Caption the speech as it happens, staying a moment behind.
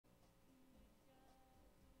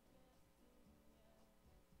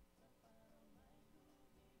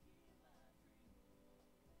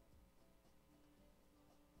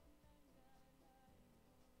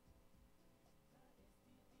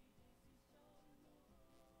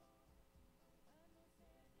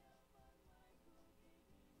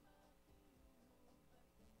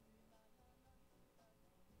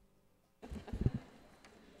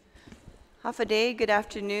Half a day, good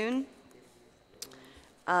afternoon.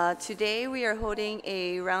 Today we are holding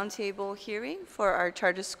a roundtable hearing for our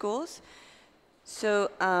charter schools. So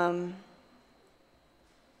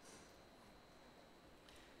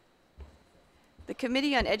the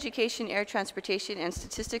Committee on Education, Air Transportation, and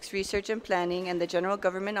Statistics Research and Planning and the General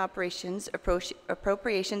Government Operations,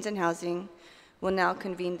 Appropriations and Housing will now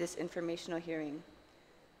convene this informational hearing.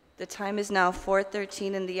 The time is now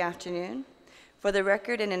 4:13 in the afternoon. For the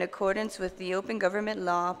record and in accordance with the open government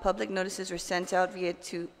law, public notices were sent out via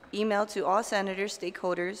email to all senators,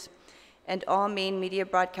 stakeholders, and all main media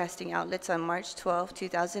broadcasting outlets on March 12,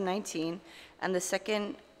 2019, and the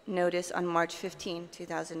second notice on March 15,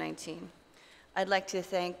 2019. I'd like to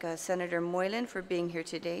thank Senator Moylan for being here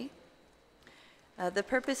today. The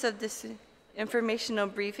purpose of this informational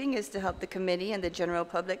briefing is to help the committee and the general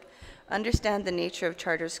public understand the nature of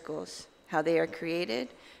charter schools, how they are created,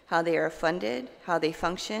 how they are funded, how they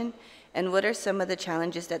function, and what are some of the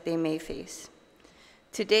challenges that they may face.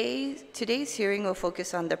 Today's hearing will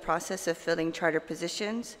focus on the process of filling charter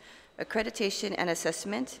positions, accreditation and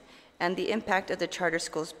assessment, and the impact of the charter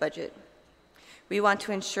school's budget. We want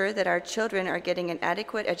to ensure that our children are getting an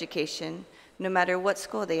adequate education, no matter what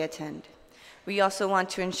school they attend. We also want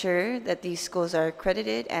to ensure that these schools are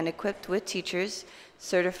accredited and equipped with teachers,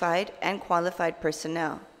 certified and qualified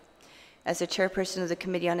personnel. As the chairperson of the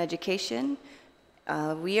Committee on Education,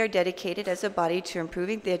 we are dedicated as a body to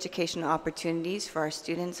improving the educational opportunities for our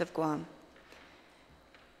students of Guam.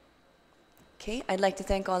 Okay, I'd like to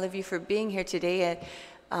thank all of you for being here today.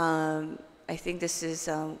 I think this is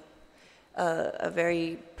this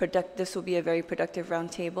will be a very productive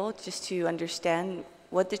roundtable just to understand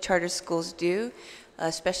what the charter schools do,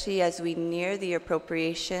 especially as we near the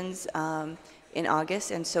appropriations in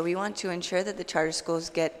August. And so we want to ensure that the charter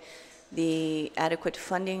schools get the adequate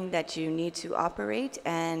funding that you need to operate,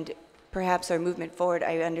 and perhaps our movement forward.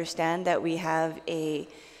 I understand that we have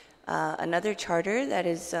another charter that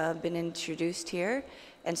has been introduced here,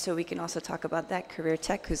 and so we can also talk about that, Career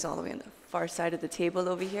Tech, who's all the way on the far side of the table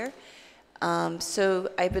over here. So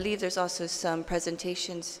I believe there's also some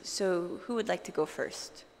presentations. So who would like to go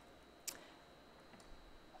first?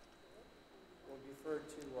 We'll defer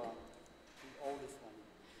to the oldest one.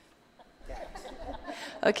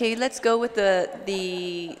 Okay, let's go with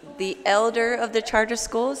the elder of the charter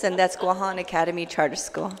schools, and that's Guahan Academy Charter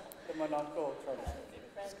School. The Mononco Charter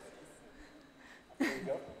School. There you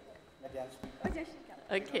go. Madam Speaker.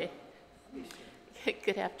 Okay.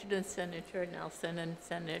 Good afternoon, Senator Nelson and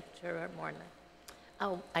Senator Moylan.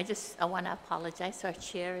 I want to apologize. Our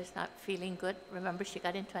chair is not feeling good. Remember, she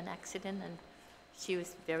got into an accident and she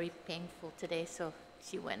was very painful today, so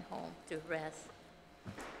she went home to rest.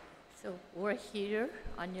 So we're here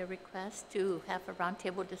on your request to have a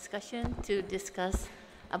roundtable discussion to discuss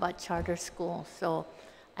about charter schools. So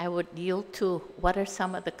I would yield to what are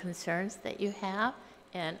some of the concerns that you have,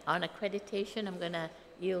 and on accreditation, I'm going to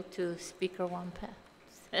yield to Speaker Wampat,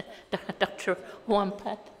 Dr.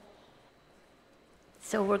 Wampat.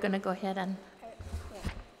 So we're going to go ahead and...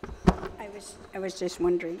 I was just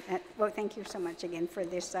wondering, well, thank you so much again for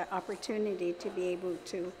this opportunity to be able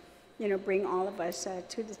to, bring all of us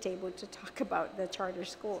to the table to talk about the charter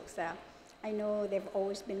schools. I know they've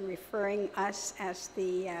always been referring us as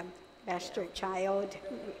the bastard child.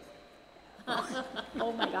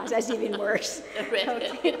 Oh my gosh, that's even worse.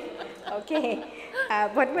 Okay.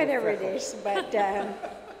 But whatever it is, but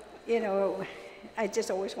I just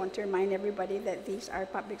always want to remind everybody that these are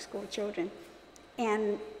public school children.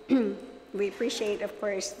 And we appreciate, of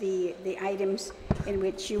course, the items in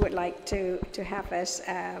which you would like to have us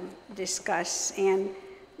discuss. And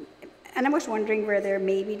I was wondering whether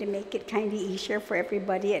maybe to make it kind of easier for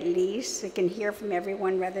everybody, at least, we can hear from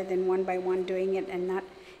everyone rather than one by one doing it, and not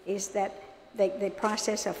is that the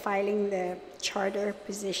process of filing the charter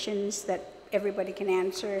positions that everybody can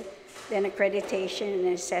answer, then accreditation and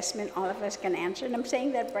assessment, all of us can answer. And I'm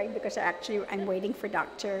saying that right because actually I'm waiting for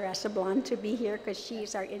Dr. Sablon to be here because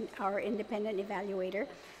she's our independent evaluator,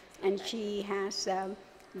 and she has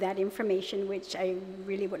that information which I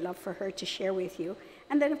really would love for her to share with you.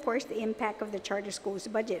 And then of course the impact of the charter school's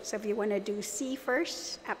budget. So if you want to do C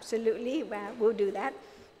first, absolutely, we'll do that.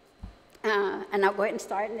 And I'll go ahead and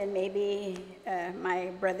start, and then maybe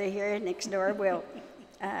my brother here next door will,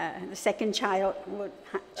 the second child will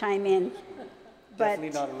chime in. But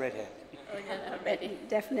Definitely not a redhead. Oh, yeah, not ready.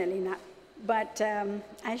 Definitely not. But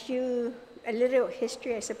a little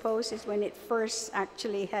history, I suppose, is when it first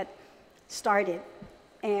actually had started.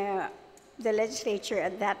 The legislature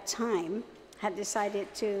at that time had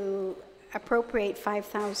decided to appropriate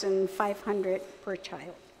 $5,500 per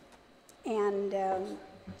child. And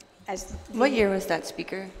as What year was that,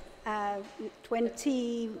 Speaker?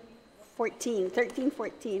 2014, 13,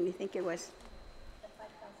 14, I think it was.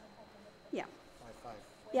 Yeah.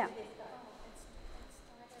 Yeah.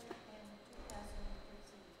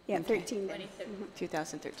 Yeah, 13 then.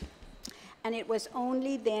 2013. And it was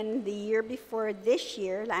only then the year before this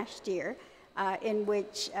year, last year, in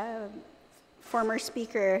which former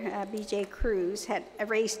Speaker B.J. Cruz had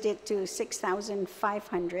raised it to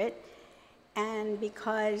 6,500. And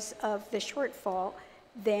because of the shortfall,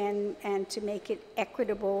 then, and to make it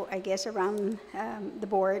equitable, I guess, around the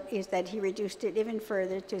board, is that he reduced it even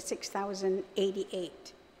further to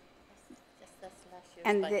 6,088.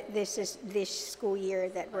 And this is this school year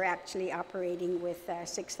that we're actually operating with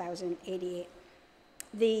 6,088.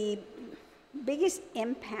 The biggest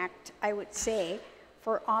impact, I would say,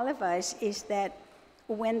 for all of us is that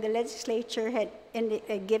when the legislature had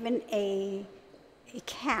given a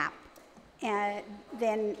cap,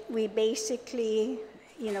 then we basically,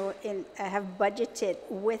 have budgeted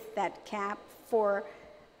with that cap for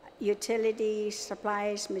utilities,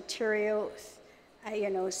 supplies, materials,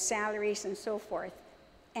 salaries and so forth.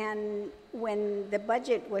 And when the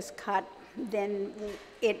budget was cut, then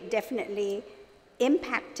it definitely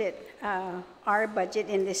impacted our budget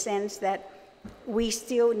in the sense that we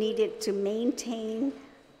still needed to maintain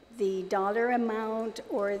the dollar amount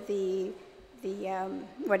or the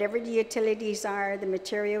whatever the utilities are, the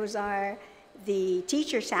materials are, the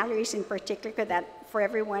teacher salaries in particular, because that for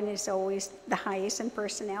everyone is always the highest in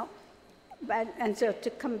personnel. And so to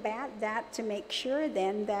combat that, to make sure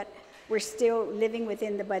then that we're still living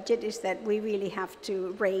within the budget, is that we really have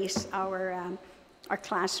to raise our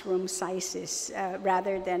classroom sizes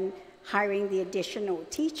rather than hiring the additional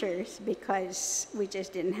teachers, because we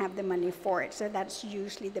just didn't have the money for it. So that's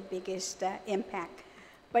usually the biggest impact.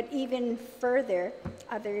 But even further,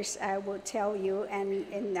 others will tell you, and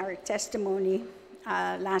in our testimony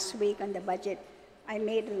last week on the budget, I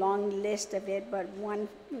made a long list of it, but one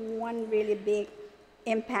really big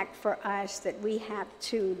impact for us that we had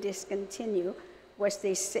to discontinue was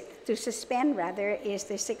to suspend rather, is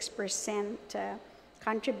the 6%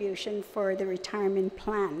 contribution for the retirement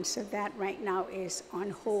plan. So that right now is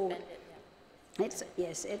on hold. It's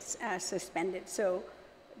suspended. So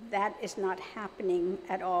that is not happening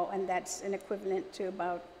at all, and that's an equivalent to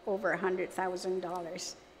about over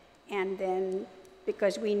 $100,000. And then,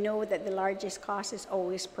 because we know that the largest cost is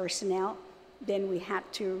always personnel, then we had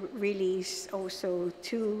to release also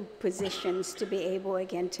 2 positions to be able,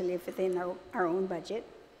 again, to live within our own budget.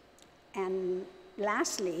 And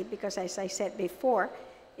lastly, because as I said before,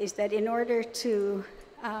 is that in order to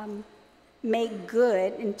make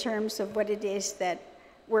good in terms of what it is that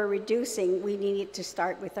we're reducing, we needed to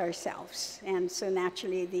start with ourselves. And so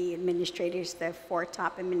naturally, the administrators, the 4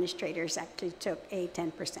 top administrators, actually took a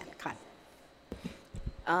 10% cut.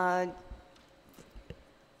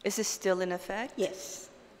 Is this still in effect? Yes.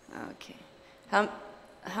 Okay.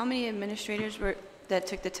 How many administrators that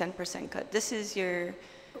took the 10% cut? This is your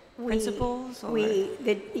principals?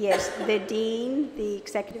 Yes, the dean, the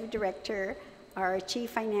executive director, our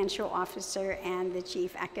chief financial officer, and the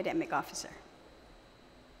chief academic officer.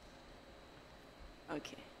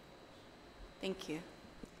 Okay. Thank you.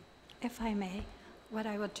 If I may, what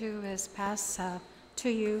I will do is pass to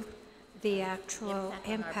you the actual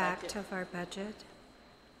impact of our budget,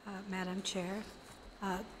 Madam Chair.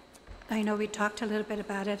 I know we talked a little bit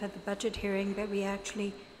about it at the budget hearing, but we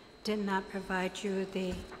actually did not provide you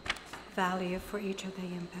the value for each of the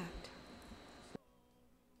impact.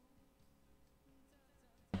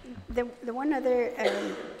 The one other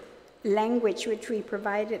language which we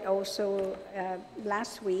provided also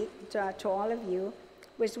last week to all of you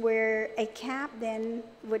was where a cap then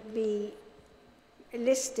would be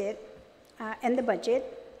listed in the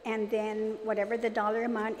budget, and then whatever the dollar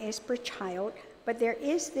amount is per child. But there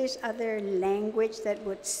is this other language that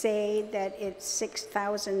would say that it's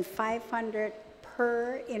 6,500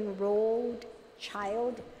 per enrolled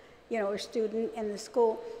child, or student in the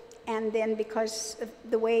school. And then because of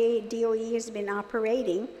the way DOE has been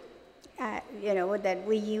operating, that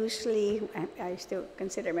we usually, I still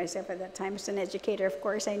consider myself at that time as an educator, of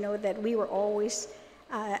course, I know that we were always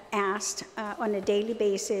asked on a daily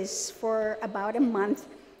basis for about a month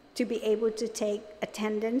to be able to take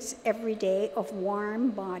attendance every day of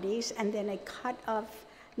warm bodies, and then a cut-off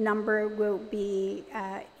number will be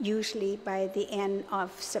usually by the end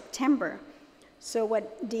of September. So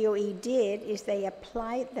what DOE did is they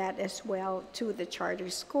applied that as well to the charter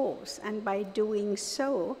schools, and by doing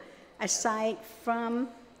so, aside from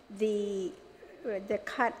the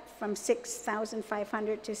cut from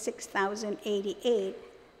 6,500 to 6,088,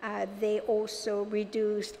 they also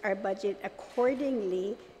reduced our budget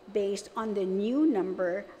accordingly based on the new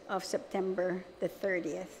number of September the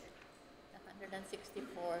 30th.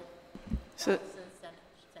 164. So,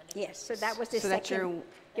 Yes, so that was the so second.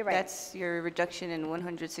 You're right. that's your reduction in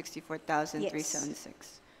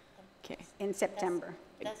 164,376. Okay. In September.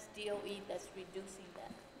 That's DOE that's reducing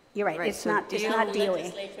that. You're right, Right, it's so not, it's DOE not DOE.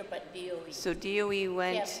 Legislature, but DOE. So DOE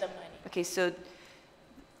went. Yes, the money. Okay, so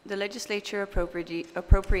the legislature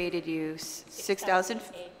appropriated you 6,000.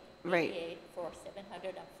 Right. 6,088 for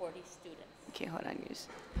 740 students. Okay, hold on, use.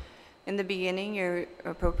 In the beginning, your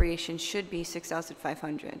appropriation should be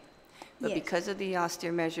 6,500. But Yes. because of the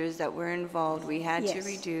austere measures that were involved, we had to Yes.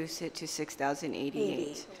 reduce it to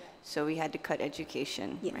 6,088. So we had to cut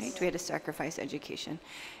education, Yes. right? We had to sacrifice education.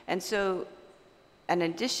 And so, in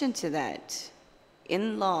addition to that,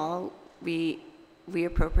 in law, we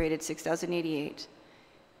appropriated 6,088.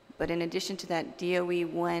 But in addition to that, DOE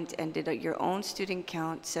went and did your own student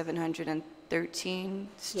count, 713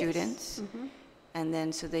 students. Mm-hmm. And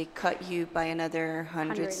then, so they cut you by another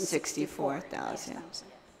 164,000. Yes.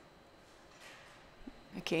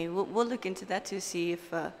 Okay, we'll look into that to see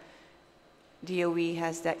if DOE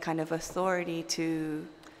has that kind of authority to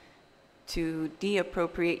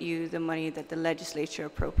de-appropriate you the money that the legislature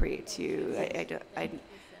appropriates you. I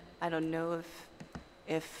don't know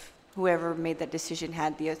if whoever made that decision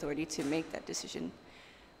had the authority to make that decision.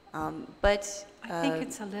 But I think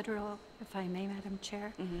it's a literal, if I may, Madam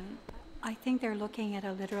Chair. I think they're looking at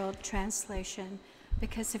a literal translation,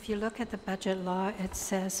 because if you look at the budget law, it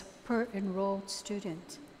says per enrolled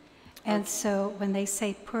student. And so when they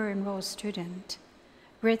say per enrolled student,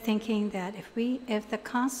 we're thinking that if the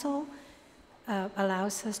council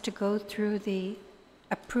allows us to go through the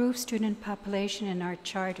approved student population in our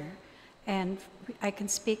charter, and I can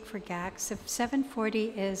speak for GACS, if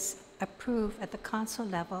 740 is approved at the council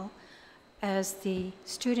level as the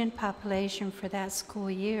student population for that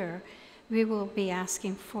school year, we will be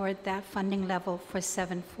asking for that funding level for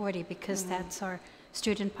 740, because that's our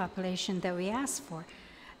student population that we asked for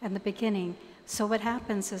in the beginning. So what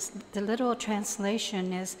happens is the literal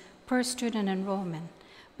translation is per student enrollment,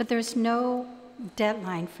 but there's no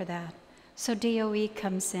deadline for that. So DOE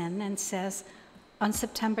comes in and says, on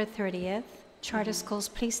September 30th, charter schools,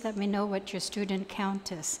 please let me know what your student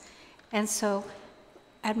count is. And so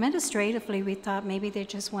administratively, we thought maybe they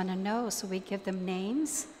just want to know, so we give them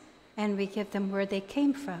names and we give them where they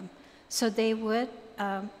came from. So they would,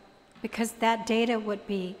 because that data would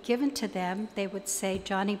be given to them, they would say,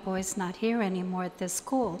 Johnny Boy's not here anymore at this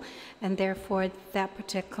school, and therefore that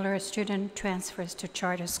particular student transfers to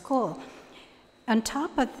charter school. On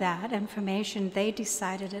top of that information, they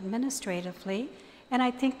decided administratively, and I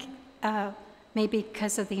think maybe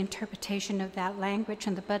because of the interpretation of that language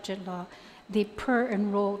in the budget law, the per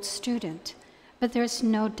enrolled student. But there's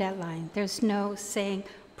no deadline. There's no saying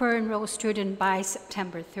per enrolled student by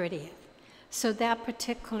September 30th. So that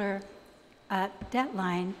particular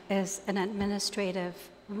deadline is an administrative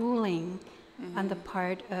ruling on the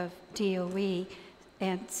part of DOE.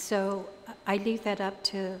 And so I leave that up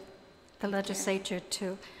to the legislature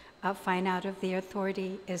to find out if the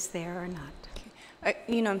authority is there or not.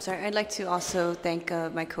 I'm sorry. I'd like to also thank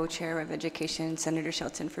my co-chair of education, Senator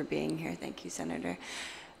Shelton, for being here. Thank you, Senator.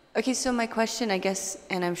 Okay, so my question, I guess,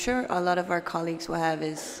 and I'm sure a lot of our colleagues will have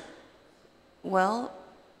is, well,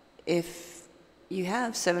 if you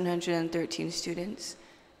have 713 students,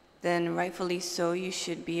 then rightfully so, you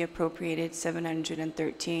should be appropriated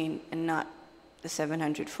 713 and not the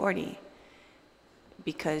 740,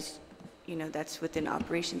 because that's within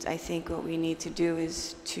operations. I think what we need to do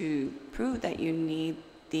is to prove that you need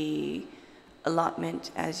the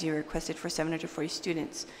allotment as you requested for 740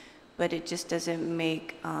 students, but it just doesn't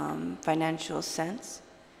make financial sense.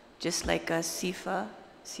 Just like CFA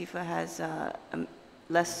has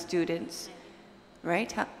less students,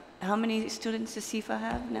 right? How many students does CFA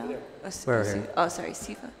have now? We're here. Oh, sorry,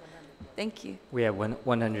 CFA. Thank you. We have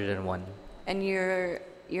 101. And you're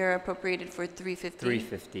appropriated for 350?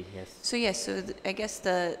 350, yes. So yes, so I guess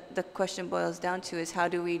the question boils down to is how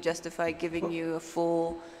do we justify giving you a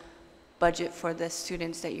full budget for the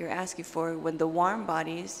students that you're asking for when the warm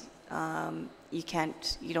bodies,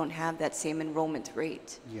 you don't have that same enrollment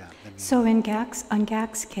rate? Yeah. So on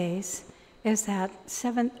GAC's case, is that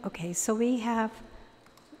so we have,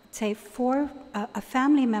 say, a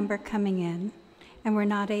family member coming in, and we're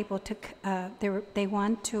not able to, they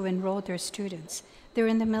want to enroll their students. They're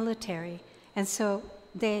in the military, and so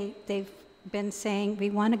they've been saying, we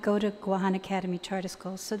want to go to Guahan Academy Charter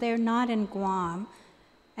School. So they're not in Guam,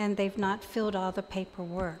 and they've not filled all the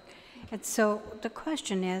paperwork. And so the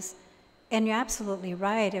question is, And you're absolutely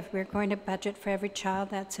right. If we're going to budget for every child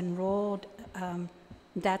that's enrolled,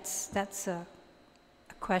 that's a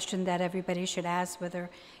question that everybody should ask, whether,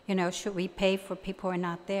 should we pay for people who are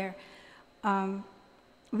not there?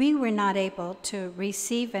 We were not able to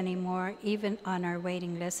receive any more, even on our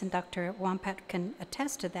waiting list, and Dr. Wampat can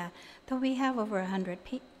attest to that, though we have over 100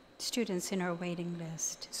 students in our waiting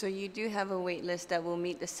list. So you do have a wait list that will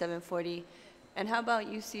meet the 740. And how about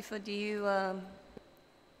you, Sifa? Do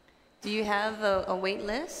you have a wait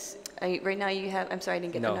list? Right now you have, I'm sorry, I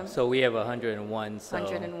didn't get the No, number. so we have 101, so.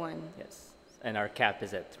 101. Yes, and our cap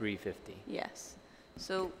is at 350. Yes.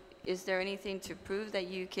 So is there anything to prove that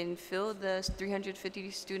you can fill the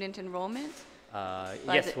 350 student enrollment?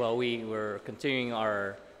 Yes, well, we were continuing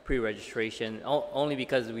our pre-registration only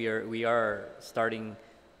because we are starting,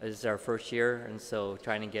 this is our first year, and so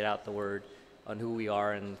trying to get out the word on who we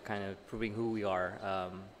are and kind of proving who we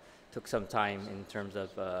are took some time in terms of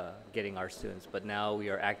getting our students. But now we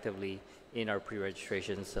are actively in our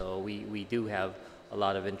pre-registration, so we do have a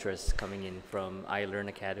lot of interest coming in from iLearn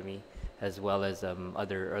Academy, as well as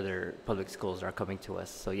other public schools are coming to us.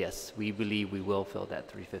 So yes, we believe we will fill that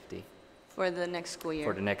 350. For the next school year?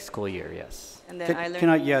 For the next school year, yes. And then iLearn? Can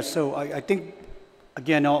I, yeah, so I think,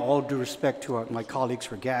 again, all due respect to my colleagues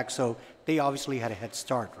for GAC, so they obviously had a head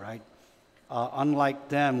start, right? Unlike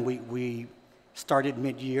them, we started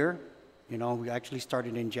mid-year, we actually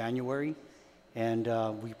started in January, and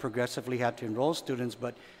we progressively had to enroll students,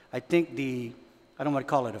 but I think I don't want to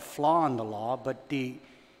call it a flaw in the law, but the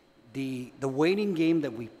waiting game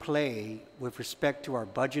that we play with respect to our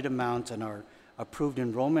budget amounts and our approved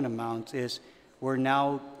enrollment amounts is we're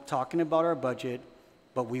now talking about our budget,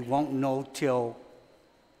 but we won't know till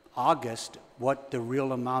August what the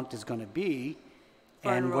real amount is going to be. For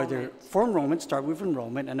and enrollment. whether, for enrollment, start with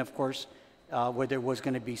enrollment, and of course, whether it was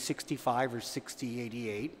going to be 65 or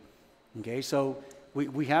 6088. Okay, so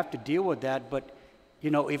we have to deal with that, but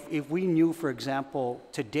if we knew, for example,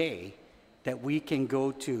 today that we can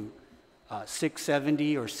go to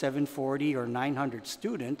 670 or 740 or 900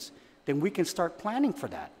 students, then we can start planning for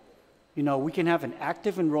that. We can have an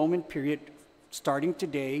active enrollment period starting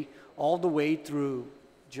today all the way through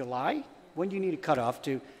July. When do you need a cutoff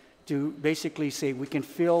to basically say we can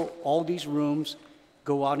fill all these rooms,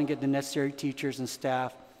 go out and get the necessary teachers and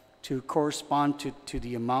staff to correspond to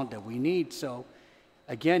the amount that we need. So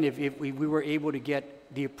again, if we were able to get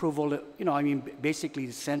the approval, basically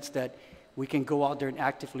the sense that we can go out there and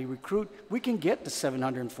actively recruit, we can get the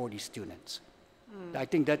 740 students. I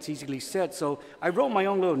think that's easily said. So I wrote my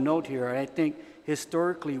own little note here, and I think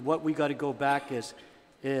historically what we got to go back is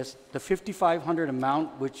the 5,500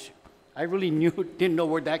 amount, which I really didn't know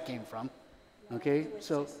where that came from. Okay,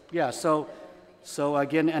 so yeah, so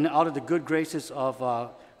again, and out of the good graces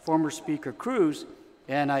of former Speaker Cruz,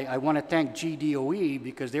 and I want to thank GDOE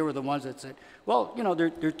because they were the ones that said, well,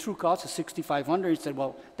 their true cost is 6,500. He said,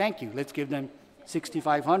 well, thank you, let's give them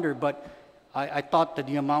 6,500. But I thought that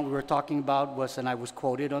the amount we were talking about was, and I was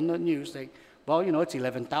quoted on the news, well, it's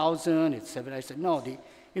 11,000, it's 7. I said, no,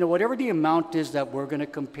 whatever the amount is that we're going to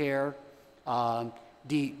compare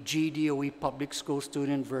the GDOE public school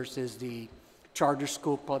student versus the charter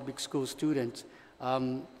school public school students,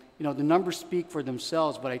 the numbers speak for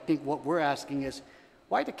themselves, but I think what we're asking is,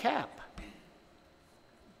 why the cap?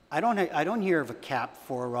 I don't hear of a cap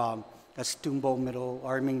for Astumbo Middle,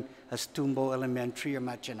 or Astumbo Elementary or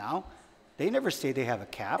Machinao. They never say they have a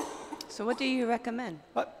cap. So what do you recommend?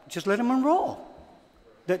 Just let them enroll.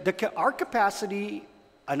 Our capacity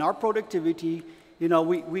and our productivity,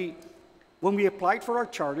 when we applied for our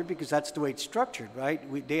charter, because that's the way it's structured,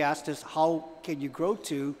 right? They asked us, how can you grow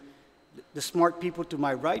to? The smart people to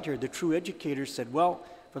my right here, the true educators, said, well,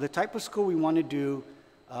 for the type of school we want to do,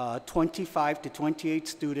 25 to 28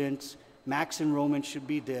 students, max enrollment should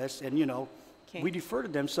be this, and we defer to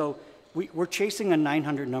them. So we're chasing a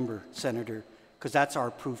 900 number, Senator, because that's our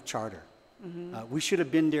approved charter. We should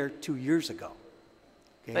have been there 2 years ago.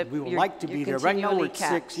 Okay? But We would like to be there. Right now we're at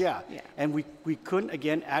 6, yeah. And we couldn't,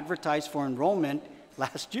 again, advertise for enrollment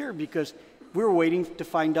last year because we were waiting to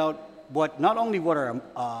find out not only what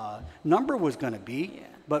our number was going to be,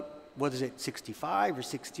 but what is it, 65 or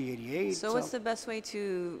 6088? So what's the best way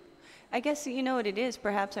to, I guess you know what it is,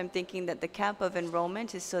 perhaps I'm thinking that the cap of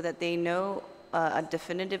enrollment is so that they know a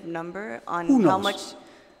definitive number on Who how knows? much,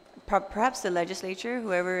 perhaps the legislature,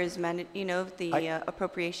 whoever is the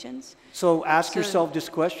appropriations. So ask So- yourself this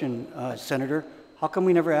question, Senator, how come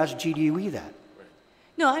we never asked GDOE that?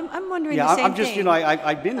 No, I'm wondering Yeah, the same I'm just, thing.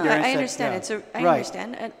 I've been No, there. and I said, understand. yeah. I Right.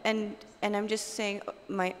 understand, and I'm just saying.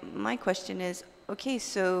 My question is, okay,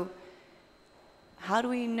 so how do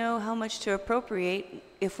we know how much to appropriate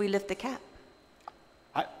if we lift the cap?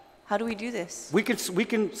 I- How do we do this? We can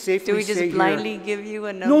safely Do we say just here- blindly give you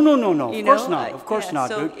a number? No, You of course know? not, of course Yeah, not.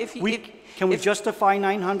 so But if you- can we if- justify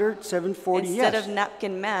 900, 740? Instead Yes. of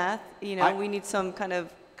napkin math, I- we need some kind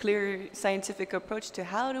of clear scientific approach to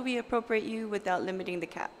how do we appropriate you without limiting the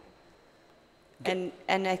cap?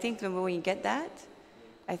 And I think that when we get that,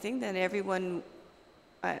 I think that everyone,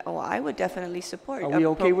 I would definitely support Are we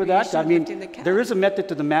okay with that? I appropriation mean, lifting the cap. there is a method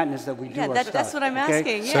to the madness that we do Yeah, our that's stuff. what I'm okay?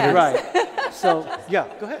 asking, yes. Right. So, yeah,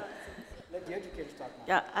 go ahead. Let the educators talk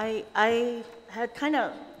now. Yeah, I had kind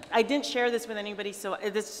of, I didn't share this with anybody, so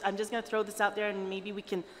I'm just going to throw this out there and maybe we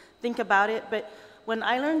can think about it. But when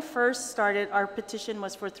iLearn first started, our petition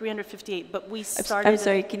was for 358, but we started. I'm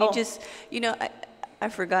sorry, can you Oh, just, I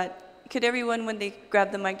forgot. Could everyone, when they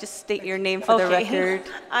grab the mic, just state your name for the okay. record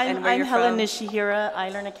and where I'm you're Helen from? Nishihira,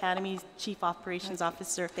 iLearn Academy's Chief Operations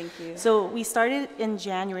Officer. Thank you. So we started in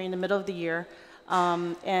January, in the middle of the year,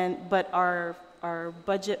 but our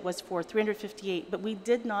budget was for 358, but we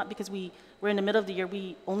did not, because we were in the middle of the year,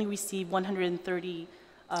 we only received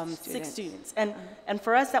 136 students. And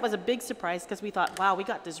for us, that was a big surprise, because we thought, wow, we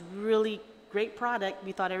got this really great product.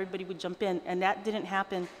 We thought everybody would jump in, and that didn't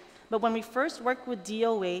happen. But when we first worked with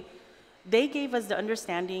DOA, they gave us the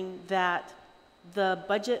understanding that the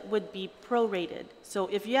budget would be prorated. So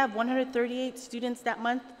if you have 138 students that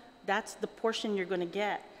month, that's the portion you're going to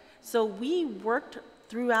get. So we worked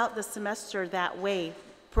throughout the semester that way,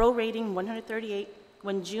 prorating 138.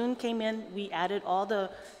 When June came in, we added all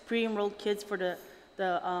the pre-enrolled kids for the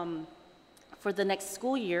next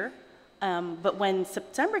school year. But when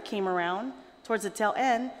September came around, towards the tail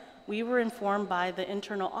end, we were informed by the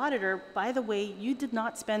internal auditor, by the way, you did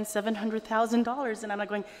not spend $700,000. And I'm like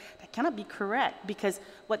going, that cannot be correct, because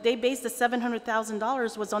what they based the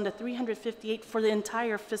 $700,000 was on the 358 for the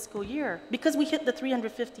entire fiscal year. Because we hit the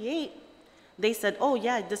 358, they said, oh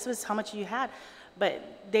yeah, this was how much you had.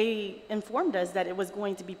 But they informed us that it was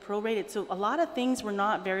going to be prorated. So a lot of things were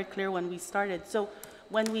not very clear when we started. So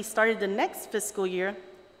when we started the next fiscal year,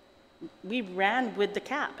 we ran with the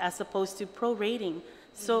cap as opposed to prorating.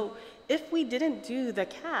 So if we didn't do the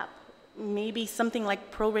cap, maybe something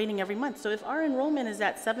like prorating every month. So if our enrollment is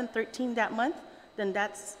at 713 that month, then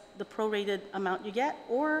that's the prorated amount you get.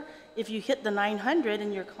 Or if you hit the 900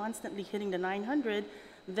 and you're constantly hitting the 900,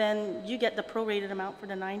 then you get the prorated amount for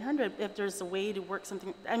the 900 if there's a way to work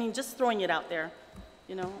something. I mean, just throwing it out there,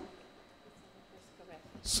 you know.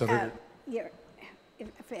 Senator, Yeah,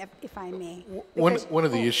 if I may. one Because-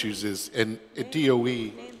 of the issues is, and at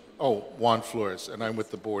DOE, Juan Flores, and I'm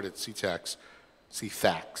with the board at CTAX.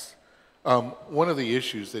 One of the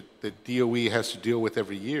issues that DOE has to deal with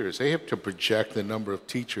every year is they have to project the number of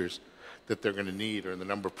teachers that they're going to need, or the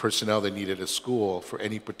number of personnel they need at a school for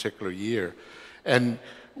any particular year. And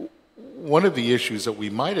one of the issues that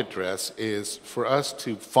we might address is for us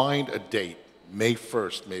to find a date, May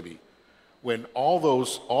 1st maybe, when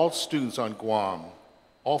all students on Guam,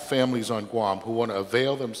 all families on Guam who want to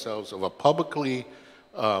avail themselves of a publicly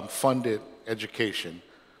funded education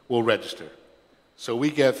will register. So we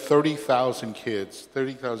get 30,000 kids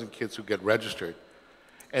who get registered.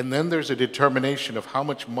 And then there's a determination of how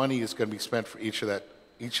much money is going to be spent for each of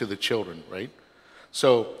the children, right?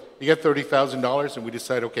 So you get $30,000 and we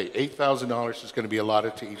decide, okay, $8,000 is going to be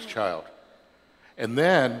allotted to each child. And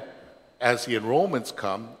then as the enrollments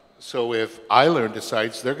come, so if iLearn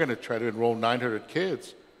decides they're going to try to enroll 900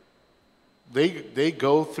 kids, they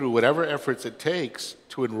go through whatever efforts it takes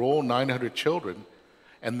to enroll 900 children,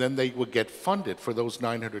 and then they would get funded for those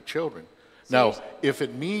 900 children. Now, if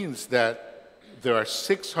it means that there are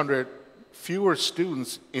 600 fewer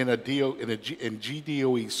students in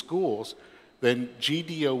GDOE schools, then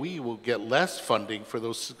GDOE will get less funding for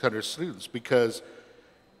those 600 students, because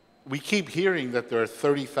we keep hearing that there are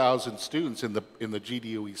 30,000 students in the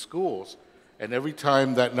GDOE schools, and every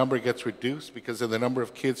time that number gets reduced because of the number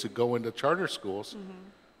of kids who go into charter schools,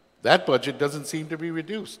 that budget doesn't seem to be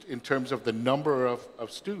reduced in terms of the number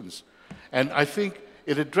of students. And I think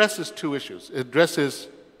it addresses two issues. It addresses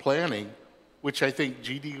planning, which I think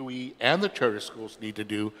GDOE and the charter schools need to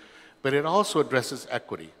do, but it also addresses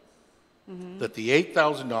equity. That the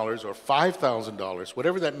 $8,000 or $5,000,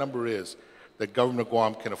 whatever that number is, that Governor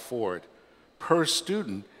Guam can afford per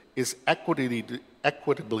student is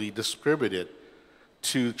equitably distributed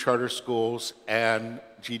to charter schools and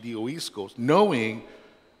GDOE schools, knowing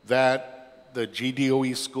that the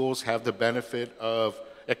GDOE schools have the benefit of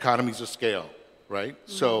economies of scale, right?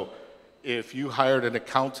 So if you hired an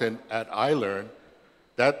accountant at iLearn,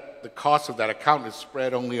 the cost of that accountant is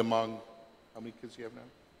spread only among, how many kids do you have now?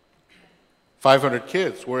 500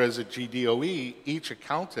 kids, whereas at GDOE, each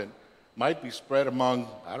accountant might be spread among,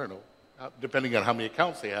 I don't know, depending on how many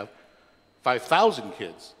accounts they have, 5,000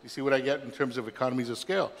 kids. You see what I get in terms of economies of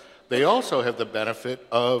scale? They also have the benefit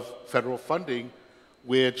of federal funding,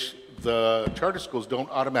 which the charter schools don't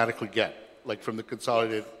automatically get, like from the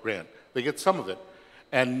consolidated grant. They get some of it.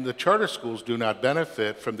 And the charter schools do not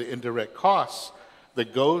benefit from the indirect costs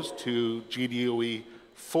that goes to GDOE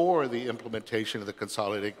for the implementation of the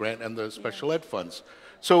consolidated grant and the special ed funds.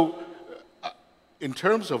 So in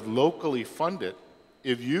terms of locally funded,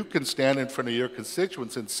 if you can stand in front of your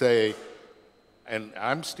constituents and say, and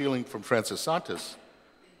I'm stealing from Francis Santos,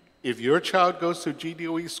 if your child goes to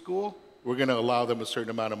GDOE school, we're going to allow them a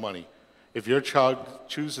certain amount of money. If your child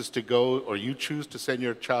chooses to go, or you choose to send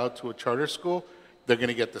your child to a charter school, they're going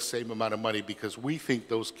to get the same amount of money because we think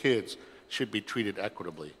those kids should be treated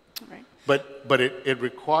equitably. Right. But it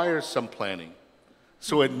requires some planning.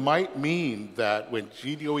 So it might mean that when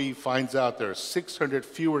GDOE finds out there are 600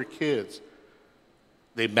 fewer kids,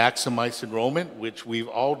 they maximize enrollment, which we've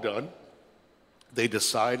all done. They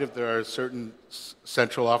decide if there are certain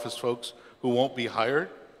central office folks who won't be hired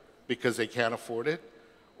because they can't afford it,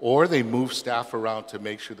 or they move staff around to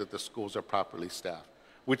make sure that the schools are properly staffed,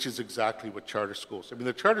 which is exactly what charter schools. I mean,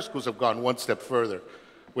 the charter schools have gone one step further,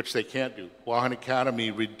 which they can't do. Wahan Academy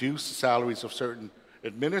reduced the salaries of certain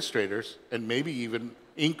administrators and maybe even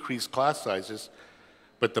increased class sizes,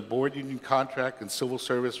 but the board union contract and civil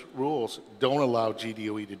service rules don't allow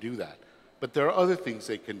GDOE to do that. But there are other things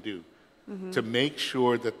they can do to make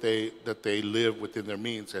sure that they live within their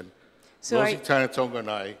means. And So Rosie Tanatonga and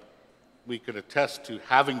I, we can attest to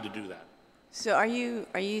having to do that. So are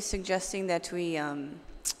you suggesting that we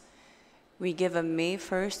give a May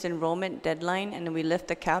 1st enrollment deadline and we lift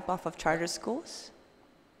the cap off of charter schools?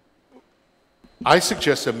 I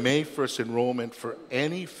suggest a May 1st enrollment for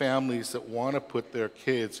any families that want to put their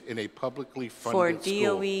kids in a publicly funded school.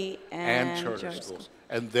 For DOE and charter schools.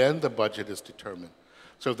 And then the budget is determined.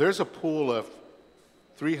 So there's a pool of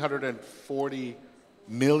 $340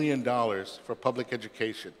 million for public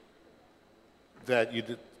education that you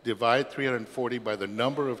divide 340 by the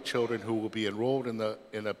number of children who will be enrolled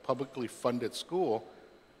in a publicly funded school,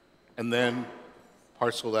 and then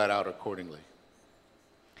parcel that out accordingly.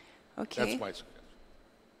 Okay. That's my suggestion.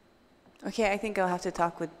 Okay, I think I'll have to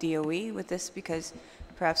talk with DOE with this because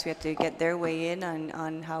perhaps we have to get their way in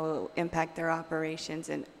on how it will impact their operations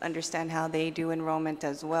and understand how they do enrollment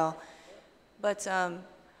as well. But, I'm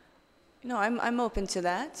open to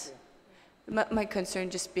that. My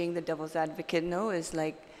concern, just being the devil's advocate, is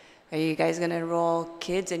like, are you guys going to enroll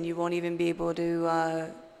kids and you won't even be able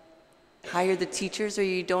to hire the teachers, or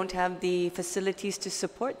you don't have the facilities to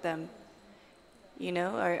support them?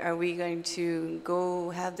 Are we going to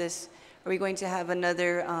go have this? Are we going to have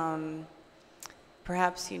another,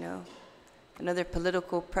 perhaps, another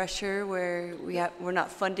political pressure where we're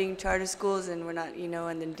not funding charter schools and we're not,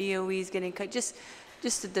 and then DOE is getting cut? Just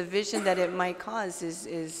the division that it might cause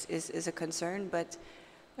is a concern. But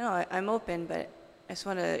I'm open, but I just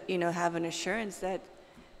want to, have an assurance that,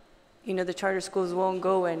 the charter schools won't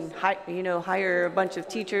go and hire a bunch of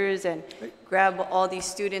teachers and grab all these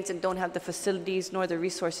students and don't have the facilities nor the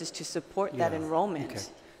resources to support that enrollment. Okay.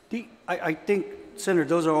 I think, Senator,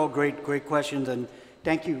 those are all great questions, and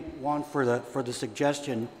thank you, Juan, for the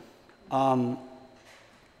suggestion. I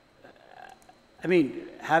mean,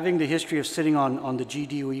 having the history of sitting on the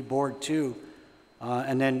GDOE board too,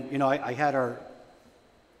 and then I had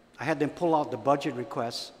them pull out the budget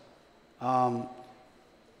requests.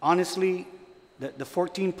 Honestly, the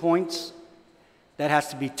 14 points, that has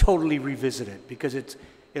to be totally revisited because it's,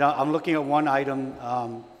 I'm looking at one item.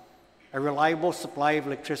 A reliable supply of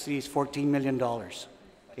electricity is $14 million.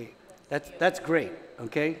 Okay, that's great.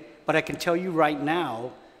 Okay, but I can tell you right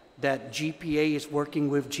now that GPA is working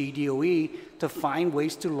with GDOE to find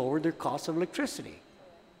ways to lower their cost of electricity.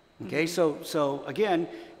 Okay, so again,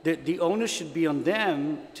 the onus should be on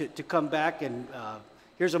them to come back and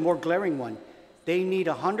here's a more glaring one. They need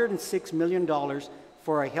 $106 million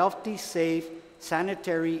for a healthy, safe,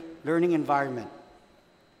 sanitary learning environment,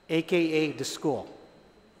 AKA the school.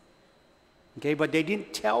 Okay, but they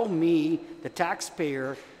didn't tell me, the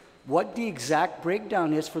taxpayer, what the exact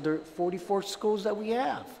breakdown is for the 44 schools that we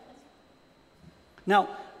have. Now,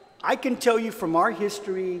 I can tell you from our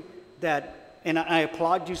history that, and I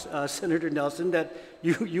applaud you, Senator Nelson, that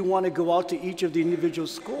you want to go out to each of the individual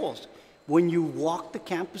schools. When you walk the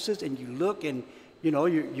campuses and you look and,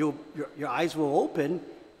 your eyes will open,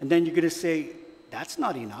 and then you're going to say, that's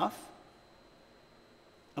not enough.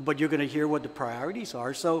 But you're going to hear what the priorities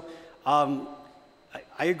are. So I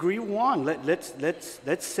agree, Juan. Let's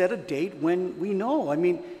set a date when we know. I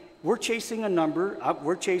mean, we're chasing a number,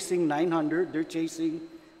 we're chasing 900, they're chasing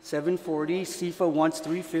 740, CIFA wants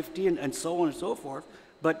 350, and so on and so forth,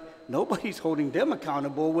 but nobody's holding them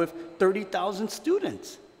accountable with 30,000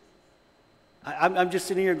 students. I'm just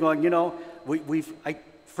sitting here going, you know,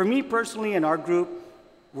 for me personally and our group,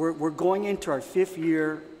 we're going into our 5th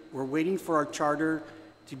year, we're waiting for our charter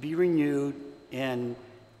to be renewed, and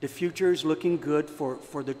the future is looking good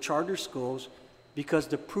for the charter schools because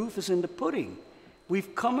the proof is in the pudding.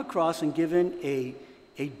 We've come across and given a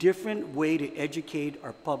different way to educate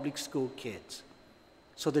our public school kids.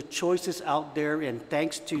 So the choice is out there, and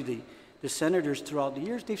thanks to the senators throughout the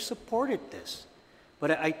years, they've supported this.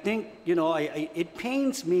 But I think, you know, it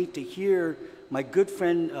pains me to hear my good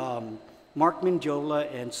friend Mark Mendiola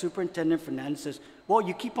and Superintendent Fernandez says, well,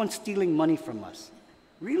 you keep on stealing money from us.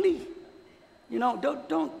 Really? You know,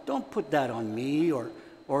 don't put that on me or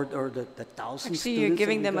the 1,000 Actually, students. you're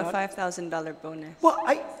giving them a got. $5,000 bonus. Well,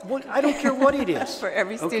 I don't care what it is. For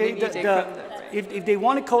every student you take from them. Right? If they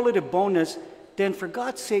want to call it a bonus, then for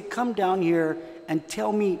God's sake, come down here and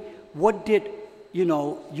tell me what did, you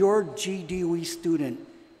know, your GDOE student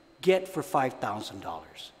get for $5,000.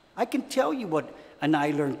 I can tell you what an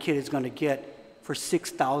iLearn kid is going to get for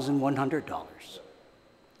 $6,100.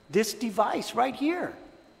 This device right here.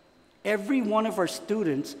 Every one of our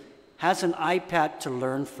students has an iPad to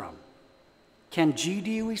learn from. Can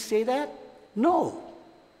GDOE say that? No.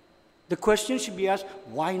 The question should be asked,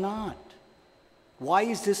 why not? Why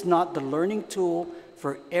is this not the learning tool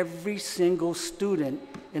for every single student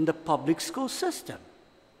in the public school system?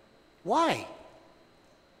 Why?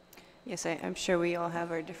 Yes, I'm sure we all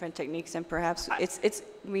have our different techniques, and perhaps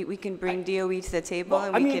we can bring DOE to the table,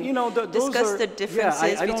 and we can discuss the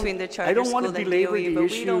differences between the charter school and DOE, but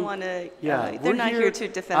we don't want to, they're not here to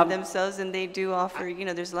defend themselves, and they do offer, you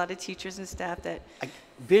know, there's a lot of teachers and staff that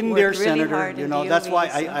been there, really Senator, you know, DOE, that's why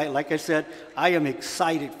so. like I said, I am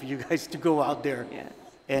excited for you guys to go out there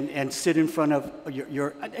and sit in front of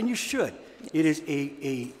your and you should. It is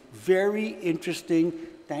a very interesting,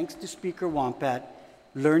 thanks to Speaker Wampat,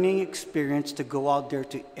 learning experience to go out there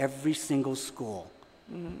to every single school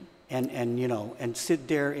and you know, and sit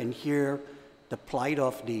there and hear the plight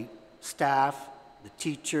of the staff, the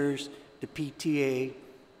teachers, the PTA,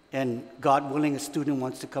 and God willing, a student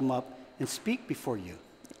wants to come up and speak before you.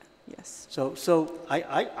 Yes. So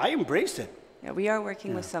I embrace it. Yeah, we are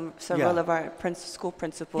working with several of our school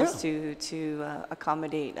principals to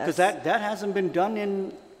accommodate us. Because that hasn't been done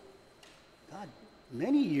in, God,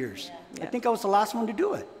 many years. I think I was the last one to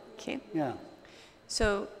do it. Okay. Yeah.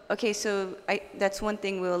 So, okay, so that's one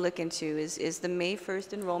thing we'll look into is the May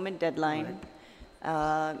 1st enrollment deadline.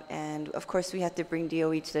 Right. And of course, we have to bring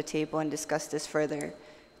DOE to the table and discuss this further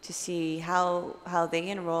to see how they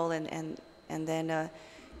enroll and then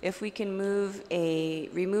if we can remove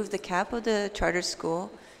the cap of the charter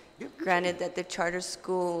school, granted that the charter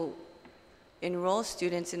school enrolls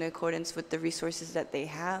students in accordance with the resources that they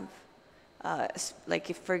have. Like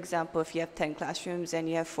if, for example, if you have 10 classrooms and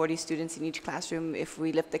you have 40 students in each classroom, if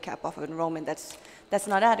we lift the cap off of enrollment, that's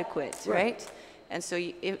not adequate, right? And so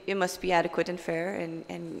it must be adequate and fair,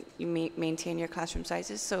 and you maintain your classroom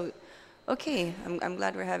sizes. So, okay, I'm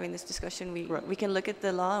glad we're having this discussion. We can look at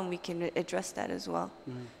the law and we can address that as well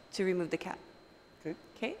to remove the cap. Okay.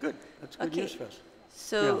 Okay. Good. That's good news for us.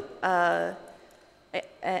 So,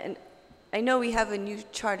 and I know we have a new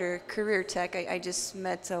charter, Career Tech. I just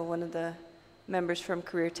met one of the members from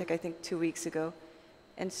Career Tech, I think 2 weeks ago.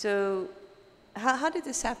 And so how did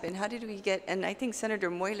this happen? How did we get, and I think Senator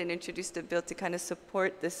Moylan introduced a bill to kind of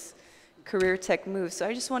support this Career Tech move. So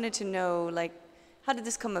I just wanted to know, like, how did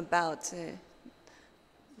this come about?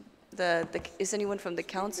 Is anyone from the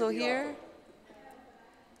council here?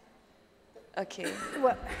 Okay.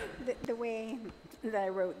 Well, the way that I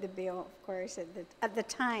wrote the bill, of course, at the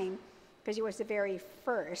time, because it was the very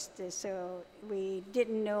first, so we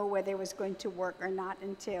didn't know whether it was going to work or not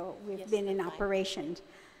until we've been in operations.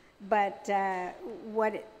 But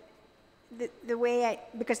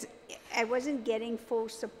because I wasn't getting full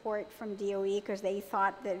support from DOE because they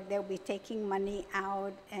thought that they'll be taking money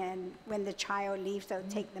out, and when the child leaves, they'll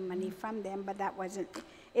take the money from them, but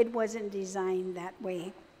it wasn't designed that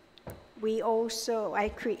way.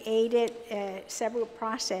 I created several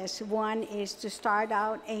processes. One is to start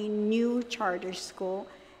out a new charter school,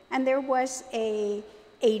 and there was a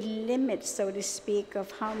limit, so to speak,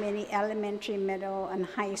 of how many elementary, middle, and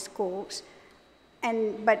high schools,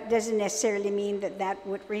 but doesn't necessarily mean that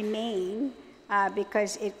would remain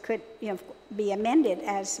because it could be amended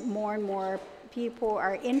as more and more people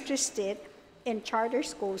are interested in charter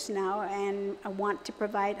schools now and want to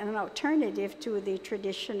provide an alternative to the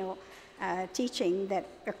traditional teaching that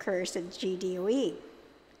occurs at GDOE.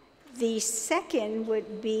 The second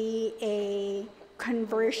would be a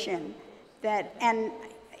conversion that, and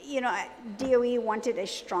you know, DOE wanted a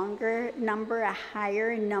stronger number, a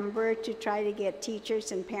higher number to try to get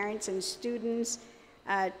teachers and parents and students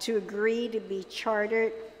to agree to be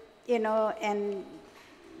chartered, you know, and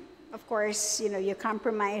of course, you know, you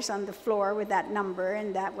compromise on the floor with that number,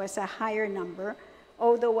 and that was a higher number.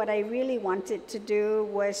 Although what I really wanted to do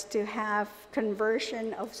was to have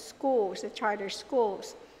conversion of schools, the charter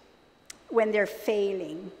schools, when they're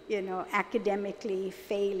failing, you know, academically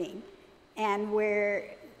failing, and where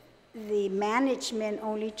the management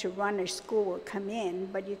only to run a school will come in,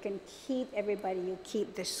 but you can keep everybody, you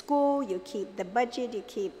keep the school, you keep the budget, you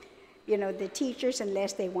keep, you know, the teachers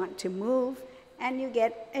unless they want to move, and you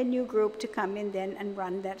get a new group to come in then and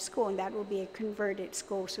run that school, and that will be a converted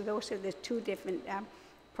school. So those are the two different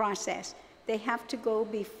process. They have to go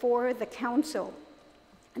before the council,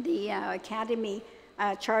 the academy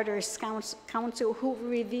charters council, who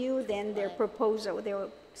review then their proposal. They will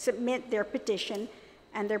submit their petition,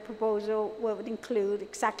 and their proposal will include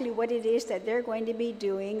exactly what it is that they're going to be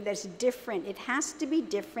doing that's different. It has to be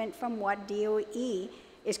different from what DOE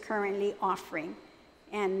is currently offering.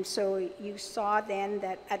 And so you saw then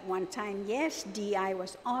that at one time, yes, DI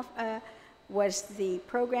was the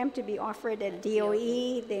program to be offered at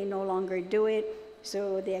DOE. They no longer do it.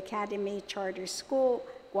 So the Academy Charter School,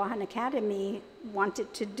 Guahan Academy,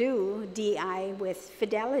 wanted to do DI with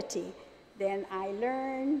Fidelity. Then I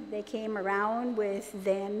learned, they came around with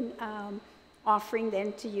then offering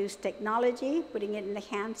them to use technology, putting it in the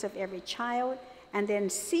hands of every child. And then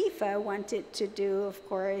CIFA wanted to do, of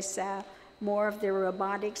course, more of the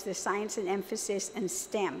robotics, the science and emphasis, and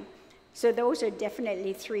STEM. So those are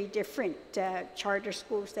definitely three different charter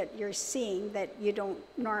schools that you're seeing that you don't,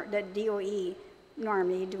 that DOE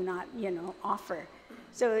normally do not, you know, offer.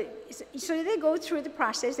 So they go through the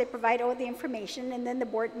process, they provide all the information, and then the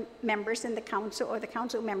board members and the council, or the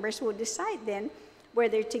council members, will decide then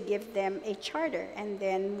whether to give them a charter. And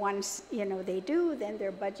then once, you know, they do, then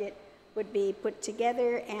their budget would be put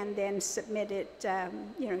together and then submitted,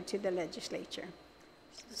 you know, to the legislature.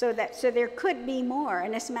 So there could be more.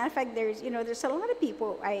 And as a matter of fact, there's a lot of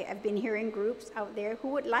people, I've been hearing groups out there who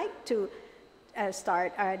would like to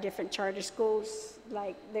start different charter schools,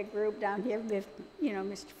 like the group down here with, you know,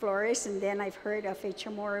 Mr. Flores. And then I've heard of a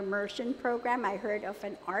Chamorro immersion program. I heard of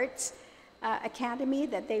an arts academy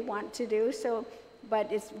that they want to do. So,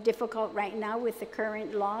 but it's difficult right now with the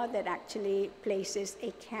current law that actually places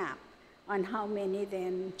a cap on how many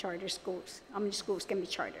then charter schools, how many schools can be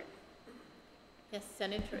chartered. Yes,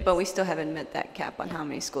 Senator. But we still haven't met that cap on how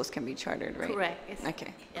many schools can be chartered, right? Correct.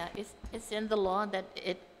 Okay. Yeah, it's in the law that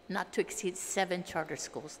it not to exceed 7 charter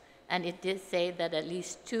schools. And it did say that at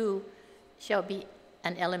least 2 shall be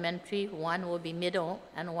an elementary, 1 will be middle,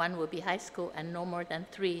 and 1 will be high school, and no more than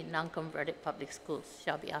 3 non-converted public schools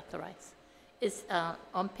shall be authorized. It's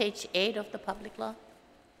on page 8 of the public law.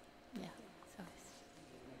 Yeah. Sorry.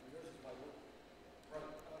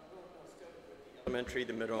 Elementary,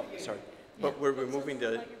 the middle, sorry. But we're removing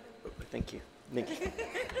the, thank you.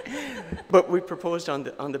 But we proposed on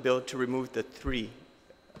the bill to remove the 3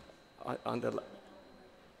 on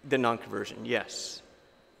the non-conversion, yes.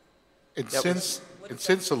 And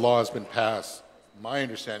since the law has been passed, my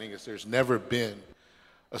understanding is there's never been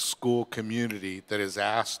a school community that is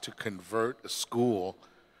asked to convert a school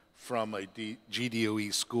from a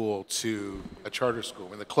GDOE school to a charter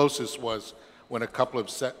school. And the closest was when a couple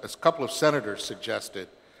of senators suggested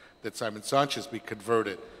that Simon Sanchez be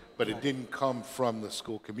converted, but it didn't come from the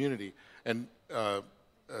school community. And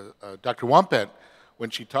Dr. Wampet, when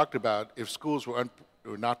she talked about if schools were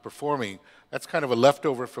not performing, that's kind of a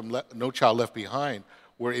leftover from No Child Left Behind,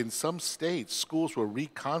 where in some states, schools were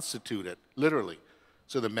reconstituted, literally.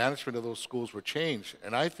 So the management of those schools were changed.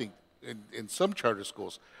 And I think in some charter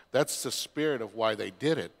schools, that's the spirit of why they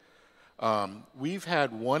did it. We've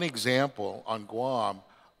had one example on Guam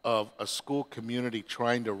of a school community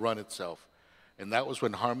trying to run itself. And that was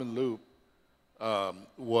when Harmon Loop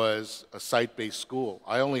was a site-based school.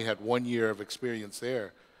 I only had 1 year of experience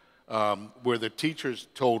there, where the teachers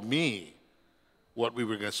told me what we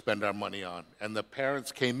were going to spend our money on. And the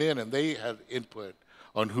parents came in and they had input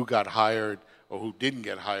on who got hired or who didn't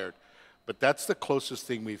get hired. But that's the closest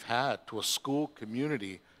thing we've had to a school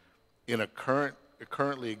community in a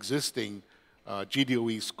currently existing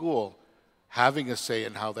GDOE school having a say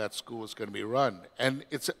in how that school is going to be run. And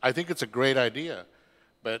I think it's a great idea.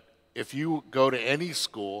 But if you go to any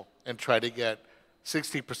school and try to get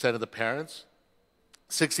 60% of the parents,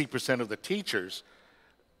 60% of the teachers,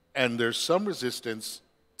 and there's some resistance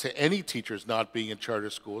to any teachers not being in charter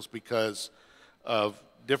schools because of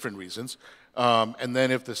different reasons. And then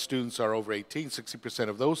if the students are over 18, 60%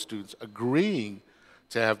 of those students agreeing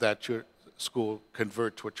to have that school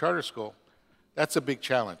convert to a charter school, that's a big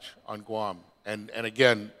challenge on Guam. And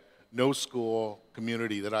again, no school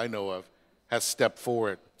community that I know of has stepped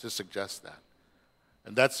forward to suggest that.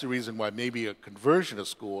 And that's the reason why maybe a conversion of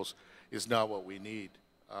schools is not what we need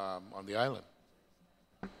on the island.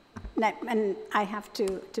 And I have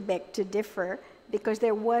to beg to differ, because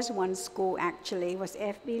there was one school, actually, it was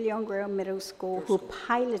F.B. Leon Guerrero Middle School, who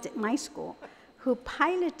piloted, my school, who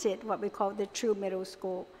piloted what we call the true middle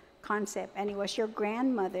school concept. And it was your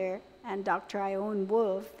grandmother and Dr. Ione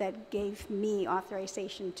Wolf that gave me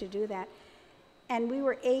authorization to do that. And we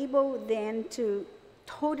were able then to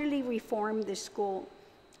totally reform the school.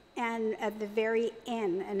 And at the very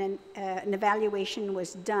end, an evaluation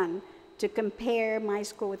was done to compare my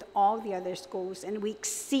school with all the other schools, and we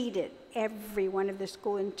exceeded every one of the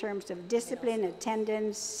schools in terms of discipline,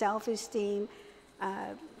 attendance, self-esteem,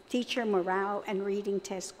 teacher morale, and reading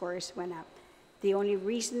test scores went up. The only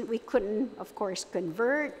reason we couldn't, of course,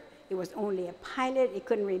 convert, it was only a pilot, it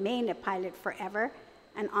couldn't remain a pilot forever,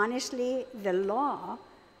 and honestly, the law,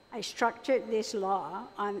 I structured this law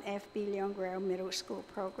on F.B. Leon Guerrero Middle School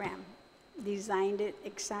program, designed it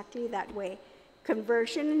exactly that way.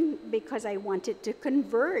 Conversion, because I wanted to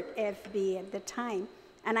convert FB at the time,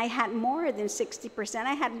 and I had more than 60%.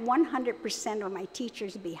 I had 100% of my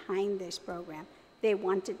teachers behind this program. They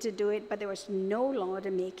wanted to do it, but there was no law to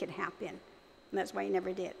make it happen. And that's why I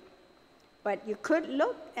never did. But you could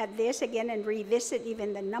look at this again and revisit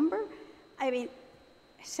even the number. I mean,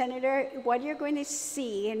 Senator, what you're going to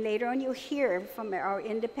see, and later on you'll hear from our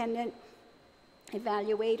independent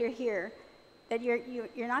evaluator here, that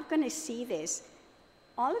you're not going to see this.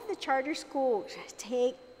 All of the charter schools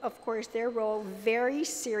take, of course, their role very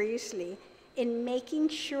seriously in making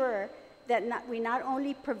sure that we not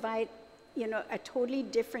only provide, a totally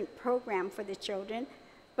different program for the children,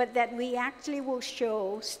 but that we actually will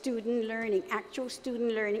show student learning, actual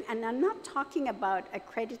student learning. And I'm not talking about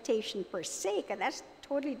accreditation per se, because that's a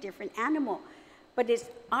totally different animal, but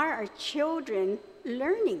are our children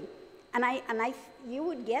learning? And you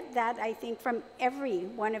would get that, I think, from every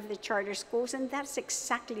one of the charter schools, and that's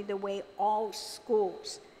exactly the way all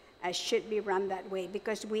schools should be run that way,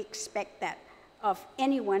 because we expect that of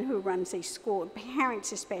anyone who runs a school.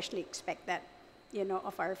 Parents especially expect that,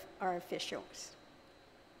 of our officials.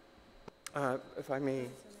 If I may,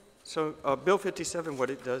 so Bill 57, what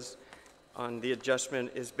it does on the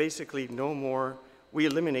adjustment is basically we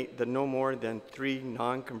eliminate the no more than 3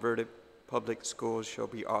 non-converted public schools shall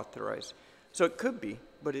be authorized. So it could be,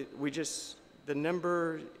 but the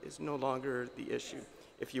number is no longer the issue.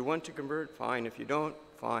 If you want to convert, fine. If you don't,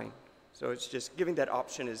 fine. So it's just giving that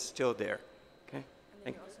option is still there. Okay?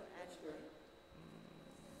 Thank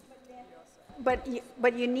you.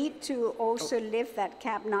 But you need to also lift that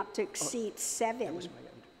cap not to exceed 7.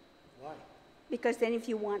 Why? Because then if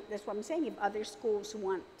you want, that's what I'm saying, if other schools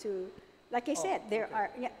want to, like I said,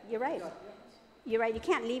 you're right. You're right, you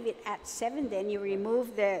can't leave it at 7, then you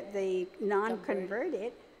remove the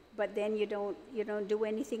non-converted, but then you don't do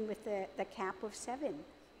anything with the cap of 7.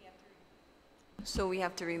 So we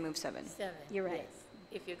have to remove 7. 7. You're right. Yes,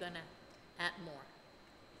 if you're going to add more.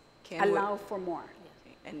 Can we- Allow for more.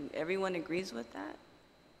 Okay, and everyone agrees with that?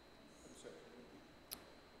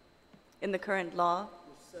 In the current law,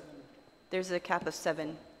 there's a cap of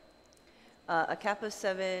 7. A cap of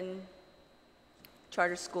 7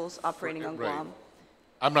 charter schools operating on Right. Guam.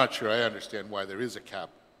 I'm not sure I understand why there is a cap.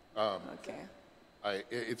 Okay.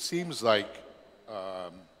 It seems like,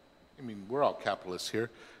 we're all capitalists here.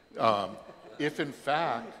 If in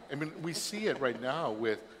fact, we see it right now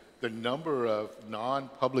with the number of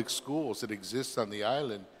non-public schools that exist on the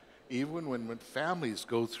island, even when families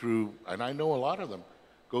go through, and I know a lot of them,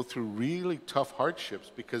 go through really tough hardships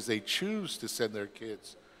because they choose to send their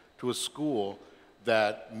kids to a school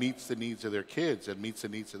that meets the needs of their kids and meets the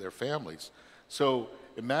needs of their families. So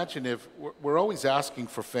imagine if we're always asking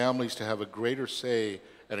for families to have a greater say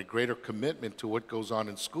and a greater commitment to what goes on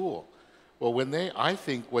in school. Well, I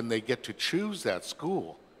think when they get to choose that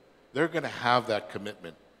school, they're going to have that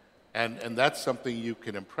commitment. And that's something you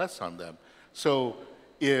can impress on them. So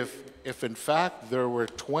if in fact there were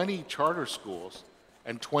 20 charter schools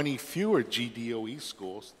and 20 fewer GDOE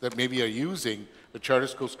schools that maybe are using, the charter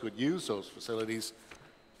schools could use those facilities.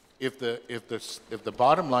 If the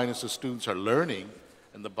bottom line is the students are learning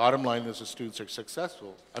and the bottom line is the students are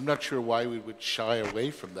successful, I'm not sure why we would shy away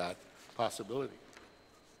from that possibility.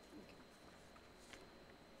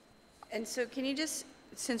 And so can you just,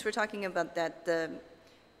 since we're talking about that,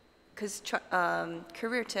 because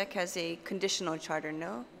Career Tech has a conditional charter,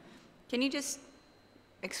 no? Can you just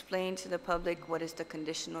explain to the public what is the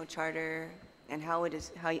conditional charter and how it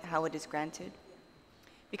is granted?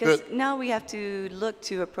 Because now we have to look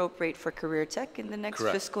to appropriate for Career Tech in the next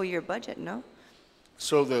Correct. fiscal year budget, no?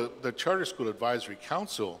 So the Charter School Advisory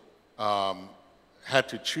Council had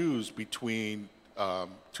to choose between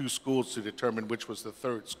two schools to determine which was the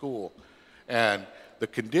third school. And the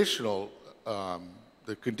conditional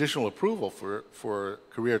approval for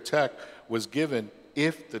Career Tech was given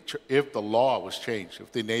if the law was changed,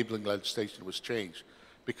 if the enabling legislation was changed,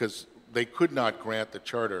 because they could not grant the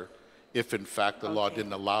charter if in fact the law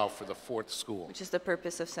didn't allow for the fourth school. Which is the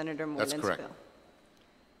purpose of Senator Moreland's bill. That's correct.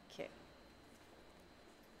 Okay.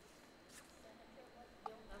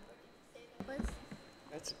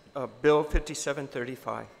 That's Bill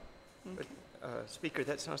 5735. But, Speaker,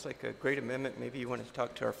 that sounds like a great amendment. Maybe you want to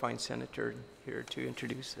talk to our fine senator here to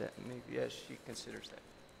introduce that, maybe as she considers that.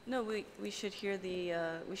 No, we should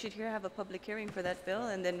have a public hearing for that bill,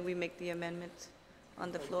 and then we make the amendment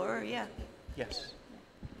on the floor, yeah. Yes.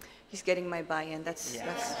 He's getting my buy-in, that's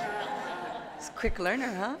a quick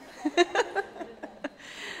learner,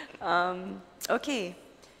 huh? Okay.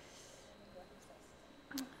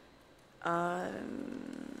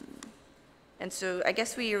 And so I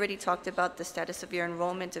guess we already talked about the status of your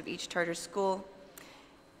enrollment of each charter school.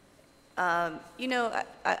 You know,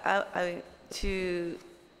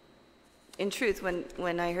 in truth,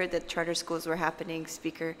 when I heard that charter schools were happening,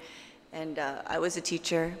 Speaker, and I was a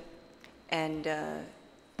teacher, and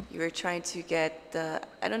you were trying to get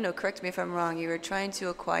I don't know, correct me if I'm wrong, you were trying to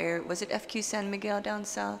acquire, was it FQ San Miguel down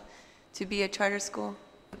south to be a charter school?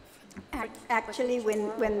 Actually,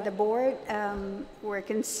 when the board were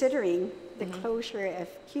considering the closure of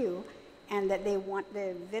Q, and that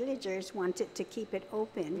the villagers wanted to keep it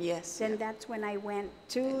open. Yes. Then that's when I went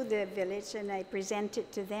to the village and I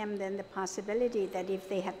presented to them then the possibility that if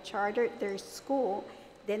they have chartered their school,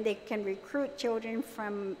 then they can recruit children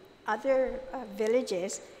from other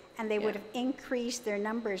villages, and they would have increased their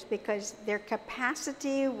numbers because their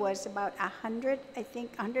capacity was about 100, I think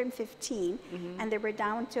 115, and they were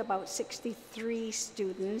down to about 63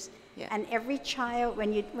 students. Yeah. And every child,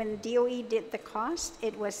 when DOE did the cost,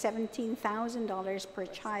 it was $17,000 per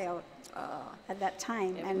child at that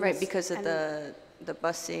time. And Right, because of the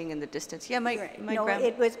busing and the distance. Yeah, my no,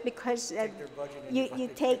 it was because you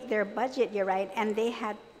take their budget, you're right, and they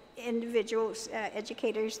had individuals,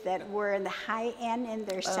 educators that were in the high end in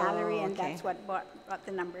their salary, and okay. that's what brought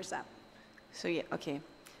the numbers up. So yeah, okay.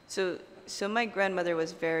 So my grandmother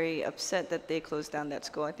was very upset that they closed down that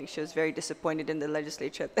school. I think she was very disappointed in the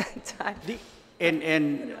legislature at that time.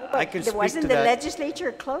 And I can It speak wasn't to the that.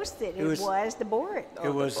 legislature closed it, it was the board.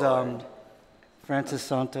 It was Francis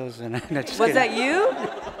Santos and Was that you?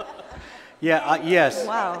 Yeah, yes.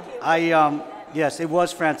 Wow. Yes, it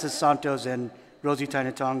was Francis Santos and Rosie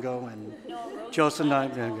Tainatongo and Joseph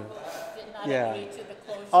Tainatongo. Yeah.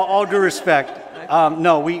 All due respect.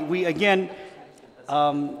 No, we again,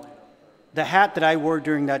 the hat that I wore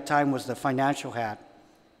during that time was the financial hat.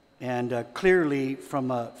 And clearly, from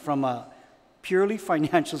a purely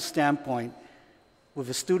financial standpoint, with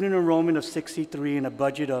a student enrollment of 63 and a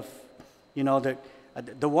budget of, you know,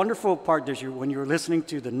 the wonderful part is when you're listening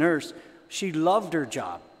to the nurse, she loved her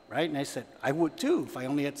job, right? And I said, I would too if I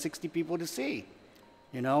only had 60 people to see,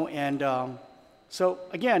 you know? And so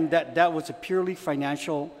again, that was a purely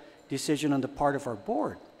financial decision on the part of our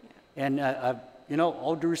board. Yeah. And, you know,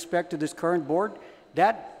 all due respect to this current board,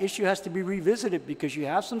 that issue has to be revisited because you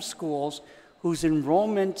have some schools whose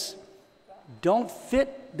enrollments don't fit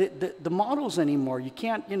the models anymore. You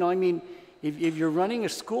can't, you know, I mean, if you're running a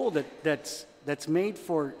school that's made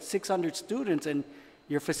for 600 students and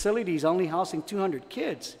your facility is only housing 200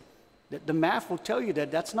 kids, the math will tell you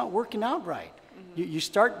that that's not working out right.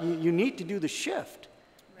 Mm-hmm. You need to do the shift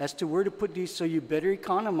as to where to put these so you better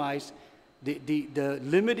economize the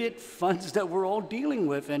limited funds that we're all dealing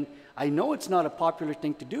with. And I know it's not a popular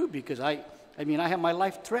thing to do because I mean, I have my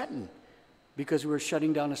life threatened because we were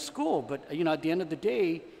shutting down a school. But, you know, at the end of the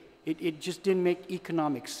day, it just didn't make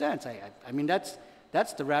economic sense. I mean, that's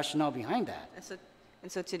the rationale behind that.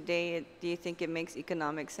 And so today, do you think it makes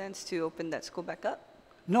economic sense to open that school back up?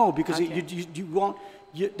 No, because Okay. you won't,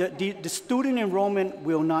 the student enrollment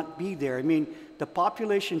will not be there. I mean, the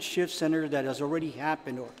population shift center that has already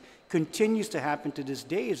happened or continues to happen to this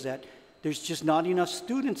day is that there's just not enough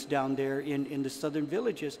students down there in the southern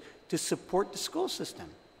villages to support the school system.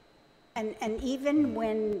 And even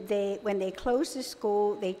when they closed the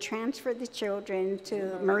school, they transferred the children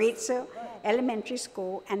to Maritza Elementary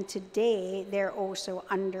School, and today they're also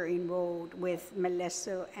under-enrolled with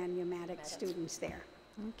Malesso and Umatic students there.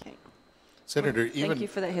 Okay. Senator, Thank even you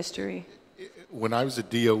for that history. when I was at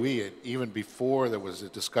DOE, even before there was a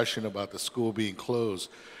discussion about the school being closed,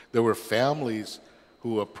 there were families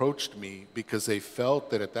who approached me because they felt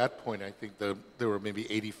that at that point, I think there were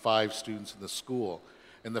maybe 85 students in the school,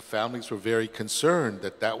 and the families were very concerned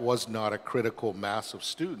that that was not a critical mass of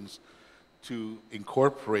students to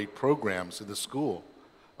incorporate programs in the school.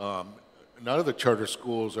 None of the charter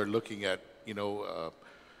schools are looking at,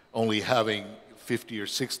 only having 50 or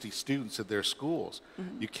 60 students in their schools.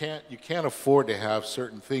 You can't afford to have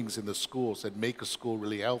certain things in the schools that make a school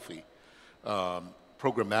really healthy,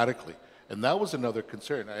 programmatically. And that was another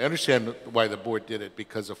concern. I understand why the board did it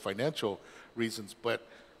because of financial reasons, but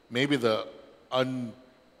maybe the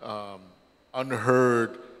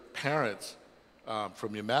unheard parents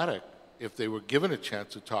from Umatic, if they were given a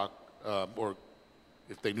chance to talk, or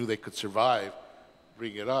if they knew they could survive,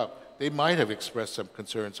 bring it up, they might have expressed some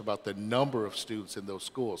concerns about the number of students in those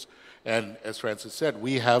schools. And as Francis said,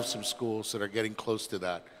 we have some schools that are getting close to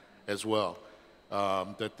that as well,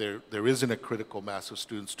 that there isn't a critical mass of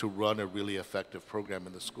students to run a really effective program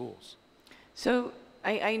in the schools. So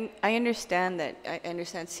I understand that. I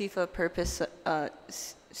understand CFA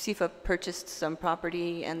purchased some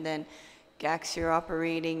property, and then GAX, you're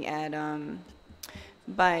operating at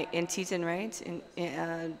in Teton, right?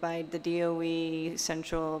 By the DOE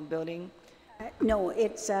central building. No,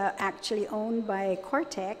 it's actually owned by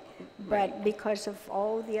Cortec, but because of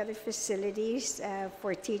all the other facilities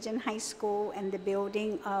for Tejan High School and the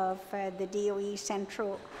building of the DOE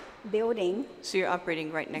Central Building. So you're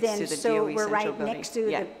operating right next to the so DOE we're Central right Building. next to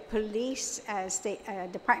the police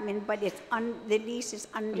department, but it's the lease is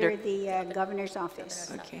under the governor's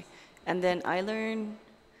office. Okay. And then I learned...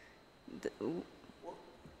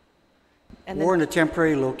 We're in a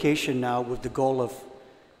temporary location now with the goal of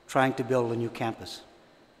trying to build a new campus.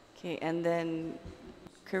 Okay, and then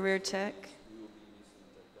Career Tech?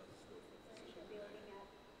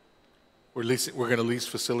 We're going to lease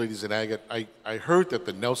facilities in Agate. I heard that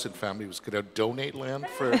the Nelson family was going to donate land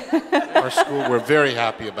for our school. We're very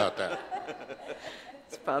happy about that.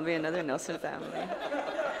 It's probably another Nelson family.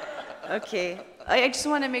 Okay, I just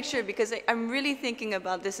want to make sure, because I'm really thinking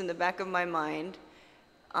about this in the back of my mind,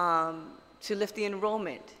 to lift the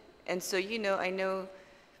enrollment. And so,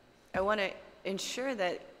 I want to ensure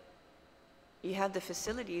that you have the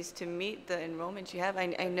facilities to meet the enrollment you have. I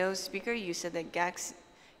know, Speaker, you said that GAX,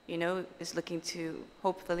 is looking to,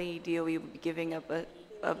 hopefully, DOE will be giving up the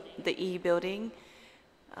E building.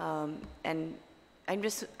 And I'm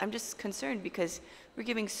just concerned because we're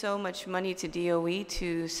giving so much money to DOE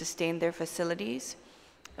to sustain their facilities.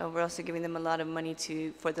 We're also giving them a lot of money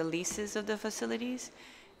for the leases of the facilities.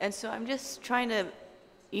 And so I'm just trying to,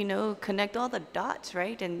 connect all the dots,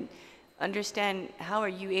 right? And understand, how are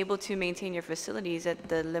you able to maintain your facilities at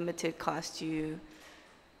the limited cost you're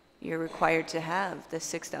required to have, the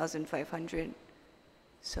 $6,500.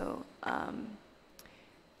 So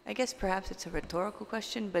I guess perhaps it's a rhetorical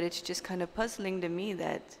question, but it's just kind of puzzling to me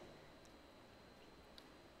that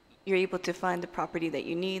you're able to find the property that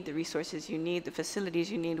you need, the resources you need, the facilities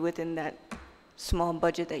you need within that small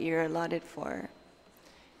budget that you're allotted for.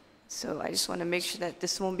 So I just want to make sure that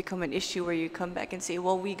this won't become an issue where you come back and say,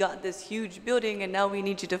 well, we got this huge building and now we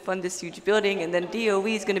need you to fund this huge building, and then DOE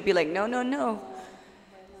is going to be like, no, no, no.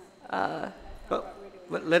 But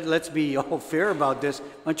let's be all fair about this.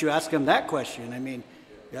 Why don't you ask him that question? I mean,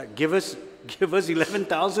 give us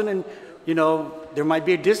 11,000, and there might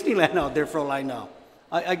be a Disneyland out there for all I know.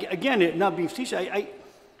 Again, it not being facetious.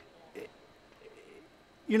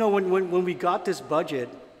 When we got this budget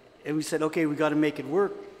and we said, okay, we got to make it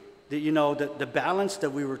work. The balance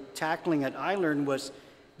that we were tackling at iLearn was,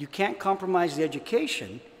 you can't compromise the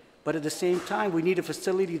education, but at the same time, we need a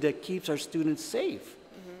facility that keeps our students safe.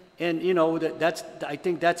 And I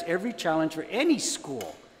think that's every challenge for any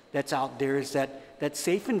school that's out there, is that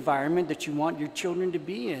safe environment that you want your children to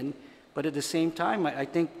be in. But at the same time, I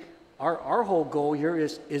think our whole goal here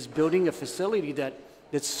is building a facility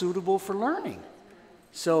that's suitable for learning.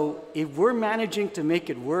 So if we're managing to make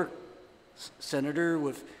it work, Senator,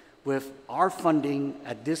 with our funding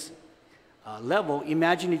at this level,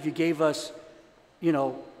 imagine if you gave us,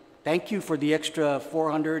 thank you for the extra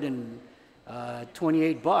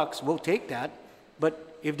 $428, we'll take that.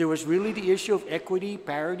 But if there was really the issue of equity,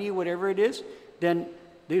 parity, whatever it is, then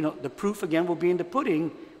the proof again will be in the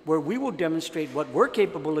pudding, where we will demonstrate what we're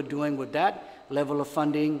capable of doing with that level of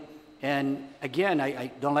funding, And again,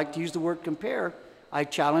 I don't like to use the word compare. I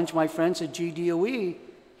challenge my friends at GDOE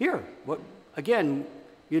here. Again,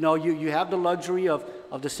 you have the luxury of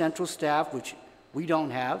the central staff, which we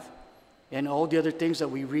don't have, and all the other things that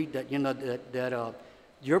we read that, that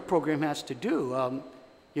your program has to do.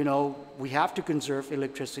 We have to conserve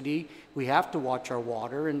electricity. We have to watch our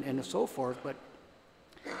water and so forth. But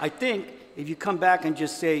I think if you come back and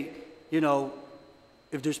just say,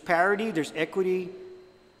 if there's parity, there's equity,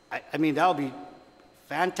 I mean, that'll be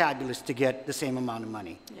fantabulous to get the same amount of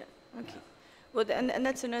money. Yeah, okay. Well, and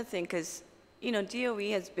that's another thing, because,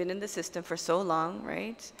 DOE has been in the system for so long,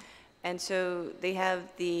 right? And so they have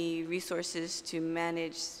the resources to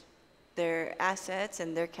manage their assets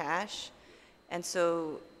and their cash. And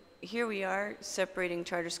so here we are separating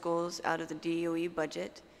charter schools out of the DOE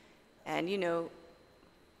budget. And, you're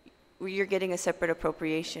getting a separate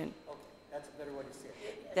appropriation. Okay, that's a better way to say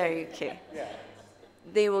it. There you go. Yeah.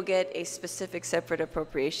 They will get a specific separate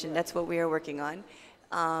appropriation. That's what we are working on.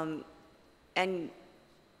 And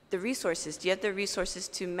the resources, do you have the resources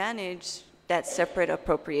to manage that separate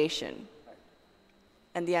appropriation?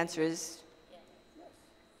 And the answer is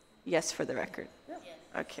yes for the record.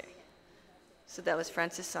 Okay. So that was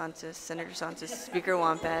Francis Santos, Senator Santos, Speaker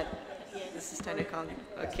Wampat. This is Tony Kong.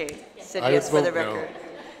 Okay, said yes for the record.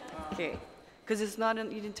 Okay, because it's not,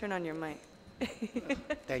 you didn't turn on your mic.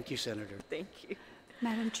 Thank you, Senator. Thank you.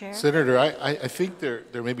 Madam Chair? Senator, I think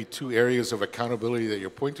there may be two areas of accountability that you're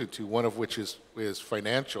pointing to, one of which is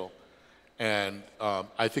financial. And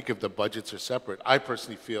I think if the budgets are separate, I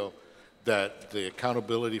personally feel that the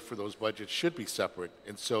accountability for those budgets should be separate.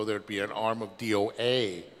 And so there'd be an arm of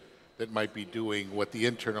DOA that might be doing what the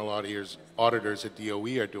internal auditors at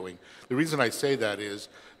DOE are doing. The reason I say that is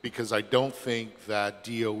because I don't think that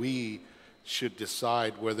DOE should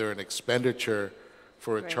decide whether an expenditure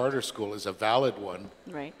for a charter school is a valid one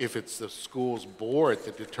if it's the school's board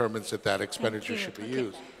that determines that expenditure should be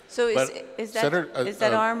used. So has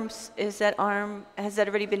that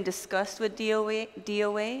already been discussed with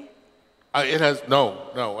DOA? It has,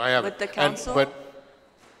 no, I haven't. With the council?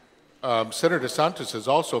 But Senator Santos has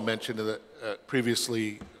also mentioned that,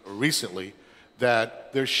 recently,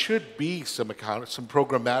 that there should be some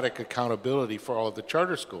programmatic accountability for all of the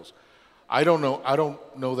charter schools. I don't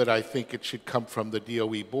know that I think it should come from the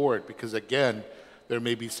DOE board, because again, there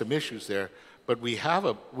may be some issues there. But we have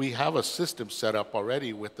a system set up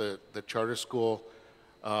already with the Charter School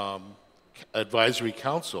Advisory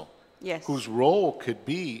Council, whose role could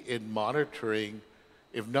be in monitoring,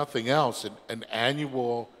 if nothing else, an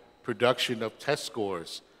annual production of test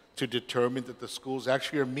scores to determine that the schools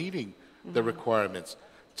actually are meeting the requirements,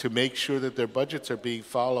 to make sure that their budgets are being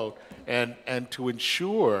followed, and to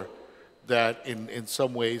ensure that in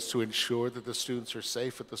some ways to ensure that the students are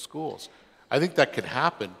safe at the schools. I think that could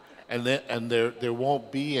happen, and there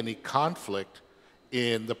won't be any conflict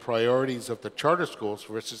in the priorities of the charter schools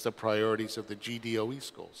versus the priorities of the GDOE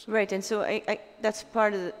schools. Right, and so that's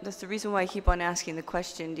the reason why I keep on asking the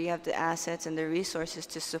question, do you have the assets and the resources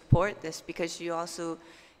to support this? Because you also,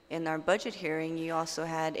 in our budget hearing, you also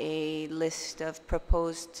had a list of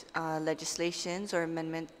proposed legislations or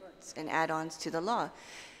amendments and add-ons to the law.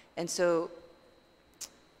 And so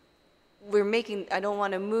I don't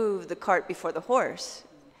want to move the cart before the horse.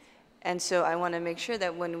 And so I want to make sure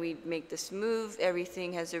that when we make this move,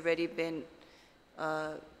 everything has already been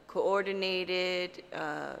coordinated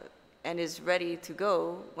and is ready to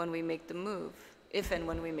go when we make the move, if and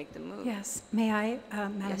when we make the move. Yes, may I,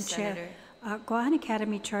 Madam Chair? Guam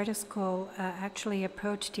Academy Charter School actually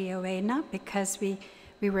approached DOA, not because we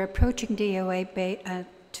were approaching DOA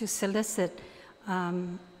to solicit,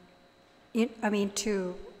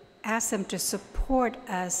 to ask them to support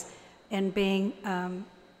us in being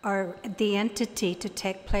the entity to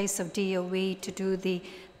take place of DOE to do the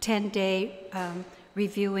 10-day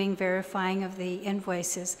reviewing, verifying of the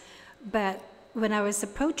invoices. But when I was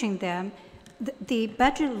approaching them, the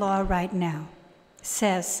budget law right now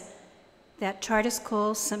says that charter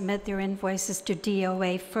schools submit their invoices to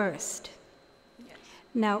DOA first. Yes.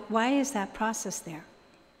 Now, why is that process there?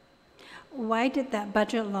 Why did that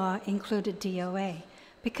budget law include a DOA?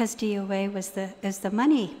 Because DOA is the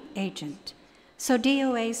money agent. So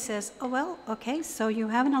DOA says, oh, well, okay, so you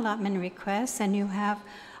have an allotment request and you have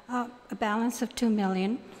a balance of $2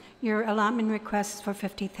 million. Your allotment request is for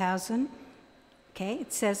 $50,000. Okay,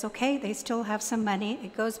 it says, okay, they still have some money.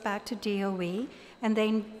 It goes back to DOE, and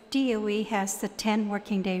then DOE has the 10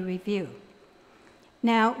 working day review.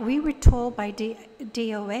 Now, we were told by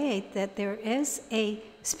DOA that there is a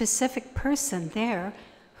specific person there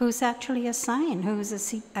who's actually assigned,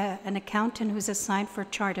 who's an accountant who's assigned for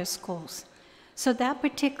charter schools. So that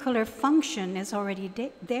particular function is already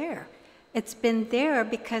there. It's been there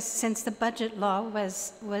because since the budget law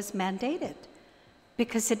was mandated,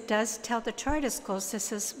 because it does tell the charter schools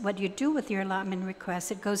this is what you do with your allotment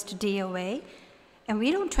request. It goes to DOA, and we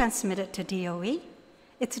don't transmit it to DOE.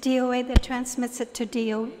 It's DOA that transmits it to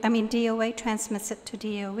DOA transmits it to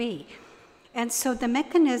DOE. And so the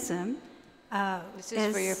mechanism This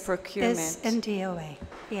is for your procurement. is in DOA,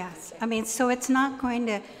 yes. I mean, so it's not going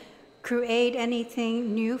to create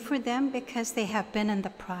anything new for them because they have been in the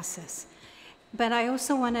process. But I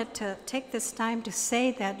also wanted to take this time to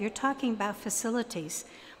say that you're talking about facilities.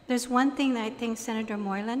 There's one thing that I think Senator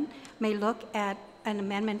Moylan may look at an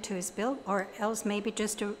amendment to his bill, or else maybe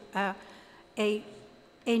just a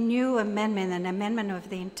new amendment, an amendment of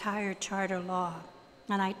the entire charter law.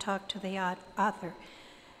 And I talked to the author.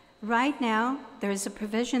 Right now, there is a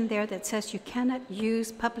provision there that says you cannot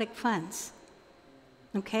use public funds,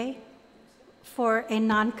 okay, for a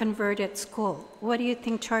non-converted school. What do you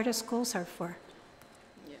think charter schools are for?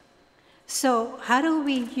 Yeah. So how do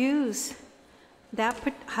we use that?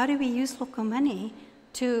 How do we use local money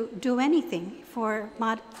to do anything for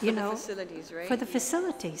the facilities, right? For the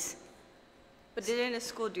facilities. But didn't a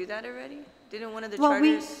school do that already? Didn't one of the Well,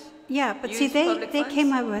 charters? yeah, but use see, they public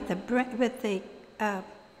came funds? up with the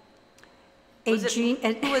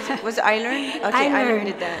Was it iLearn? Okay, iLearn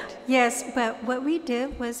did that. Yes, but what we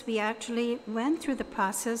did was we actually went through the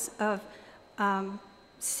process of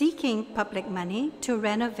seeking public money to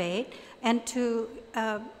renovate and to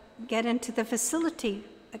get into the facility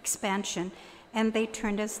expansion, and they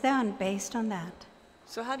turned us down based on that.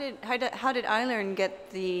 So how did iLearn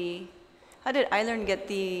get the? How did iLearn get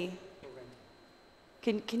the?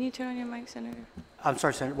 Can you turn on your mic, Senator? I'm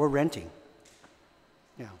sorry, Senator, we're renting.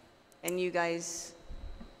 Yeah. And you guys,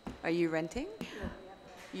 are you renting?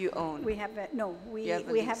 You own. We have we You have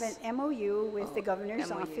a have lease. an MOU with the governor's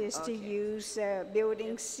MOU, office to okay. use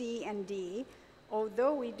buildings C and D.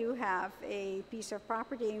 Although we do have a piece of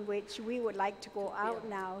property in which we would like to go out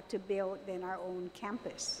now to build then our own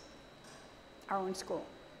campus, our own school.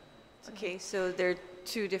 Okay, so they're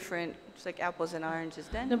two different, it's like apples and oranges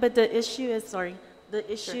then? No, but the issue is,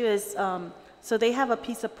 so they have a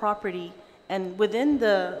piece of property, and within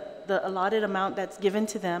the allotted amount that's given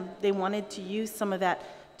to them, they wanted to use some of that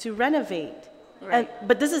to renovate. Right.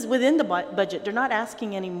 But this is within the budget. They're not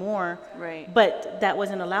asking any more. Right. But that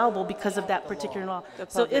wasn't allowable because of that particular law. The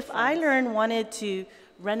So public if funds. iLearn wanted to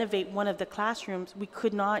renovate one of the classrooms, we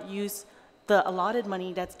could not use the allotted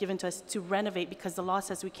money that's given to us to renovate because the law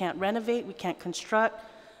says we can't renovate, we can't construct,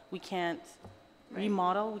 we can't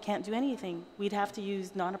remodel, we can't do anything. We'd have to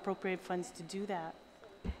use non-appropriated funds to do that.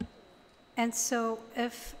 And so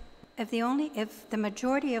if the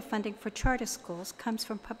majority of funding for charter schools comes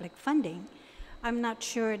from public funding, I'm not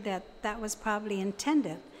sure that that was probably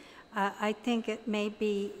intended. I think it may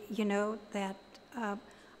be, that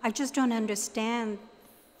I just don't understand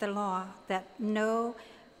the law that no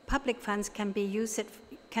public funds can be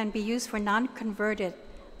used for non-converted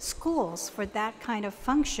schools for that kind of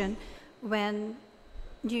function when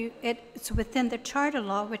it's within the charter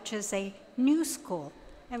law, which is a new school.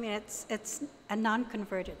 I mean, it's a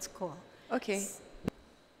non-converted school. Okay.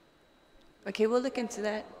 Okay, we'll look into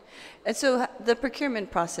that. And so the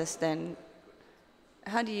procurement process then,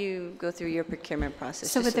 how do you go through your procurement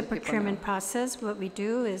process? So just with the that people procurement know? process, what we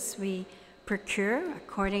do is we procure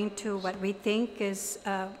according to what we think is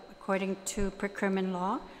according to procurement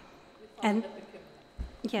law. And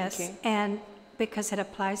yes, Okay. and because it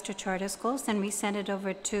applies to charter schools, then we send it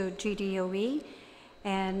over to GDOE,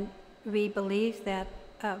 and we believe that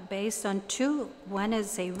based on one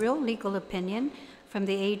is a real legal opinion from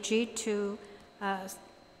the AG to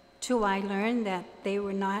iLearn that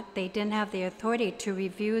they didn't have the authority to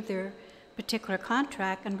review their particular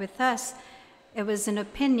contract, and with us, it was an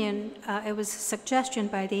opinion, it was a suggestion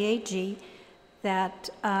by the AG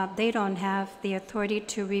that they don't have the authority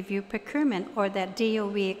to review procurement, or that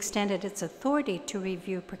DOE extended its authority to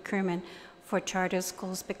review procurement for charter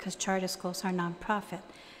schools because charter schools are nonprofit.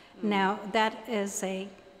 Now, that's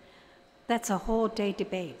a whole day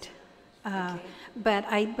debate. But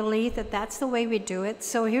I believe that that's the way we do it.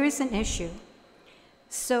 So here's an issue.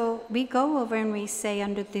 So we go over and we say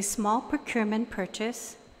under the small procurement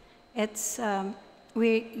purchase, it's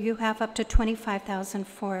you have up to $25,000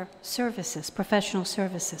 for services, professional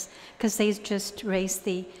services, because they just raised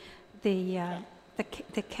the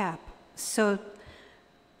cap. So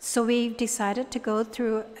we decided to go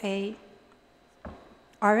through a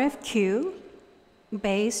RFQ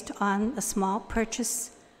based on a small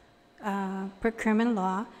purchase procurement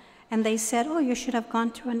law, and they said, oh, you should have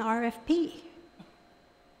gone through an RFP.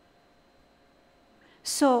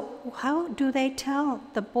 So how do they tell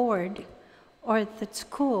the board or the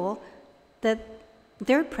school that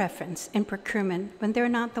their preference in procurement when they're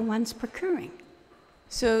not the ones procuring?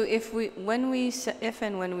 So if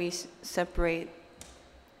and when we separate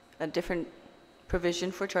a different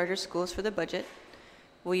provision for charter schools for the budget,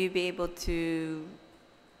 will you be able to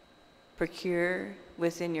procure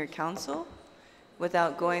within your council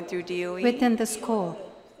without going through DOE? Within the school,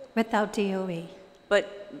 without DOE.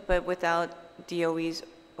 But without DOE's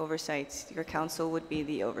oversight, your council would be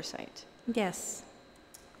the oversight. Yes.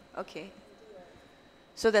 Okay.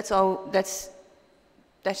 So that's all, that's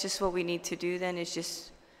just what we need to do then, is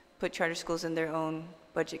just put charter schools in their own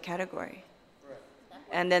budget category.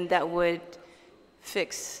 And then that would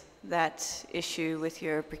fix that issue with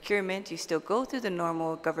your procurement. You still go through the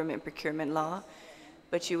normal government procurement law,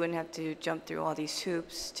 but you wouldn't have to jump through all these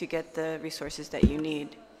hoops to get the resources that you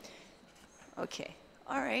need. Okay,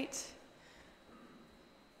 all right.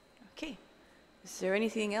 Okay, is there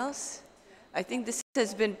anything else? I think this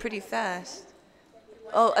has been pretty fast.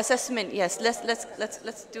 Oh, assessment, yes,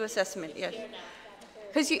 let's do assessment, yes.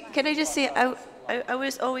 Because can I just say, I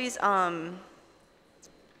was always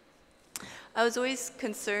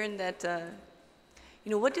concerned that,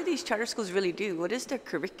 what do these charter schools really do? What is their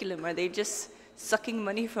curriculum? Are they just sucking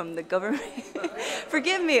money from the government?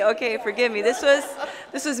 Forgive me, okay, forgive me. This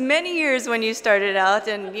was many years when you started out,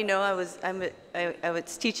 and I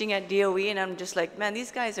was teaching at DOE, and I'm just like, man,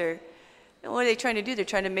 these guys are, what are they trying to do? They're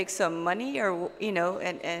trying to make some money, or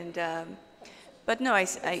but no, I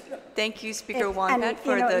thank you, Speaker Wonpat,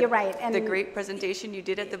 for you're right, the great presentation you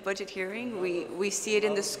did at the budget hearing. We see it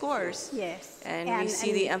in the scores. Yes. And we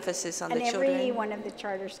see the emphasis on the children. And every one of the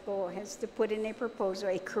charter school has to put in a proposal,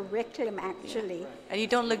 a curriculum actually. And you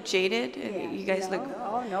don't look jaded. Yeah, You guys look.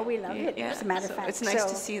 Oh, no, we love it, Yeah, as a matter of so fact. it's nice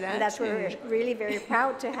to see that. And that's why we're really very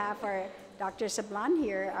proud to have our Dr. Sablan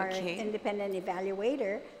here, our Okay. independent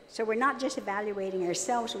evaluator. So we're not just evaluating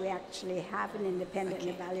ourselves, we actually have an independent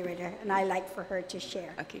evaluator, and I like for her to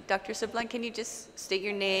share. Okay, Dr. Sablan, can you just state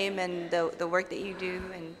your name and the work that you do?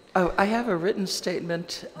 And Oh, I have a written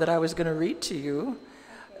statement that I was going to read to you.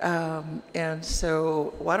 And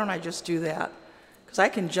so why don't I just do that? Because I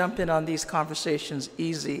can jump in on these conversations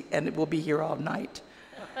easy, and it will be here all night.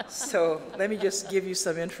 So let me just give you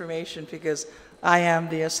some information, because I am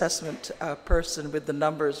the assessment person with the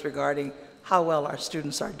numbers regarding how well our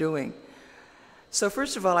students are doing. So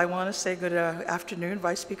first of all, I want to say good afternoon,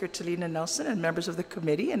 Vice Speaker Telena Nelson and members of the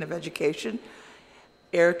Committee and of Education,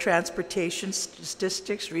 Air Transportation,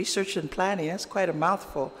 Statistics, Research, and Planning. That's quite a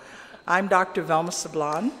mouthful. I'm Dr. Velma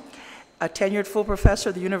Sablan, a tenured full professor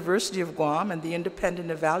at the University of Guam and the independent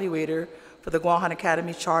evaluator for the Guam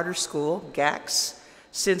Academy Charter School, GACS,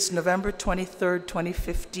 since November 23rd,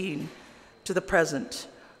 2015 to the present.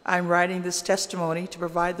 I'm writing this testimony to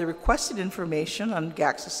provide the requested information on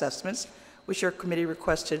GACS assessments, which your committee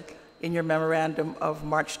requested in your memorandum of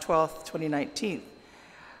March 12th, 2019.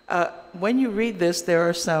 When you read this, there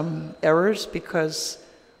are some errors because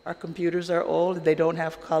our computers are old, they don't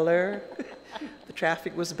have color. The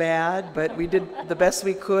traffic was bad, but we did the best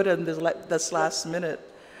we could in this last minute.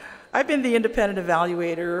 I've been the independent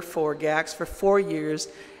evaluator for GACS for 4 years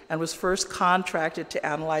and was first contracted to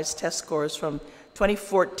analyze test scores from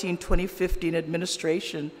 2014-2015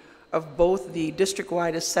 administration of both the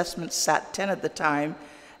district-wide assessment SAT-10 at the time,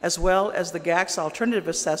 as well as the GACS alternative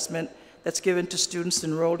assessment that's given to students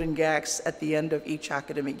enrolled in GACS at the end of each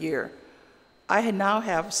academic year. I now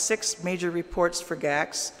have 6 major reports for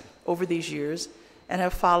GACS over these years and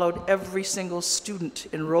have followed every single student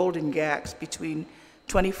enrolled in GACS between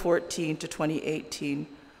 2014 to 2018.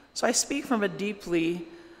 So I speak from a deeply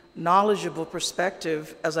knowledgeable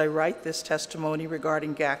perspective as I write this testimony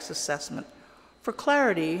regarding GACS assessment. For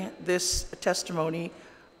clarity,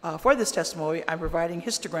 for this testimony, I'm providing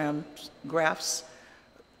histogram graphs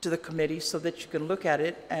to the committee so that you can look at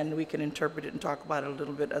it and we can interpret it and talk about it a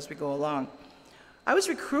little bit as we go along. I was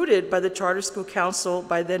recruited by the Charter School Council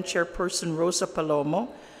by then Chairperson Rosa Palomo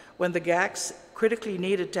when the GACS critically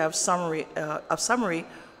needed to have a summary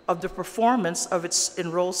of the performance of its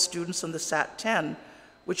enrolled students on the SAT-10,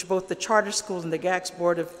 which both the charter schools and the GACS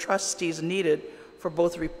Board of Trustees needed for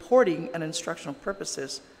both reporting and instructional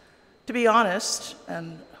purposes. To be honest,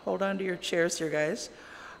 and hold on to your chairs here, guys,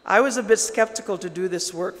 I was a bit skeptical to do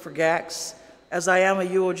this work for GACS, as I am a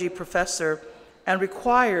UOG professor and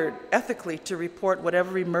required ethically to report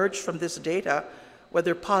whatever emerged from this data,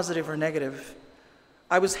 whether positive or negative.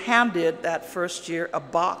 I was handed that first year a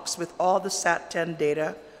box with all the SAT-10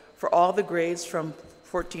 data for all the grades from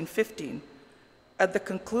 14-15. At the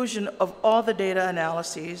conclusion of all the data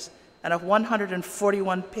analyses and a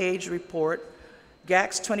 141-page report,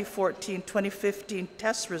 GAC's 2014-2015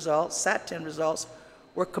 test results, SAT-10 results,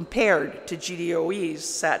 were compared to GDOE's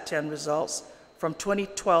SAT-10 results from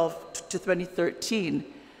 2012 to 2013.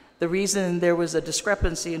 The reason there was a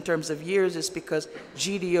discrepancy in terms of years is because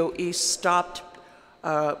GDOE stopped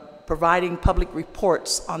providing public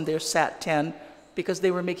reports on their SAT-10 because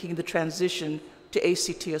they were making the transition to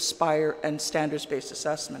ACT Aspire and standards-based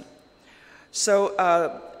assessment. So,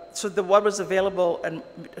 what was available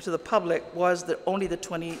to the public was only the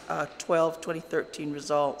 2012-2013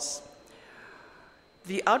 results.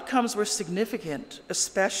 The outcomes were significant,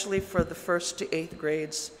 especially for the 1st to 8th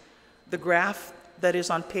grades. The graph that is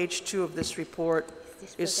on page 2 of this report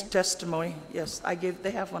is testimony. Yes,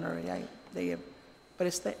 they have one already. But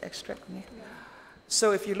it's the extract.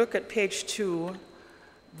 So if you look at page 2,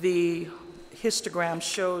 the histogram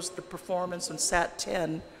shows the performance on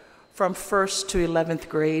SAT-10 from 1st to 11th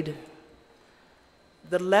grade.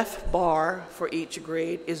 The left bar for each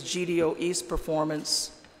grade is GDOE's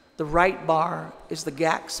performance. The right bar is the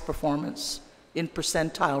GAC's performance in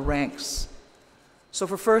percentile ranks. So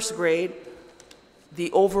for 1st grade,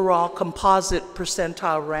 the overall composite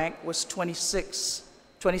percentile rank was 26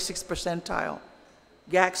 percentile.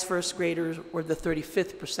 GAC's 1st graders were the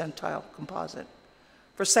 35th percentile composite.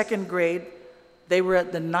 For 2nd grade, they were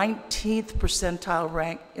at the 19th percentile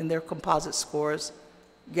rank in their composite scores.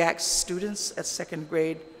 GAC's students at 2nd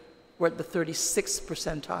grade were at the 36th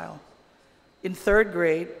percentile. In 3rd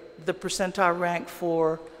grade, the percentile rank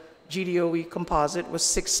for GDOE composite was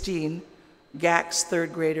 16. GAC's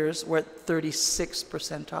 3rd graders were at 36th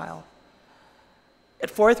percentile.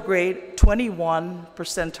 At 4th grade, 21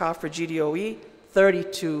 percentile for GDOE,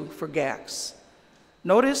 32 for GAC's.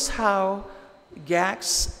 Notice how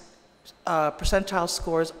GAC's percentile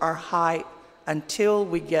scores are high until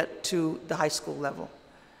we get to the high school level.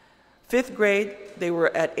 5th grade, they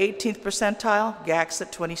were at 18th percentile, GAC's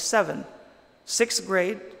at 27. 6th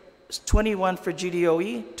grade, 21 for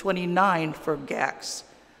GDOE, 29 for GAC's.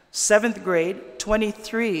 7th grade,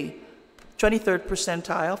 23rd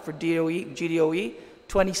percentile for GDOE,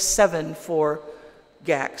 27 for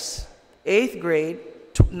GAC's. 8th grade,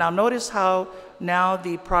 now notice how now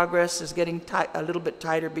the progress is getting a little bit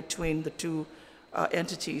tighter between the two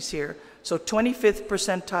entities here. So 25th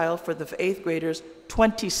percentile for the 8th graders,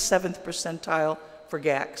 27th percentile for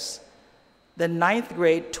GAC's. Then 9th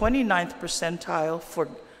grade, 29th percentile for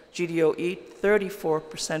GDOE, 34th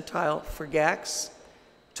percentile for GAC's.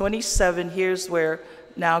 27, here's where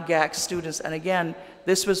now GAC's students, and again,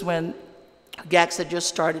 this was when GAC's had just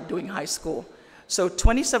started doing high school. So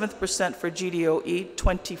 27% for GDOE,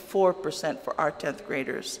 24% for our 10th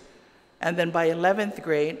graders. And then by 11th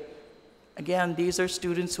grade, again, these are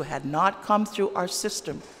students who had not come through our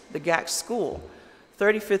system, the GAC's school.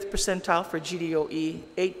 35th percentile for GDOE,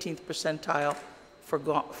 18th percentile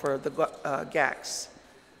for the GAC's.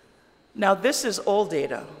 Now this is old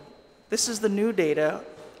data. This is the new data,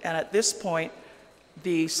 and at this point,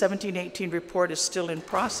 the 17-18 report is still in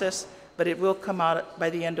process, but it will come out by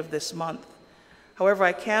the end of this month. However,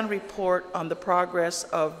 I can report on the progress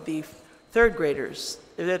of the 3rd graders.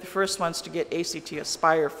 They're the first ones to get ACT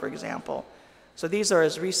Aspire, for example. So these are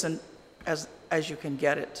as recent as you can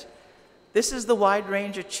get it. This is the wide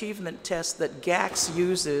range achievement test that GAC's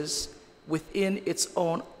uses within its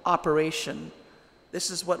own operation.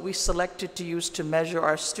 This is what we selected to use to measure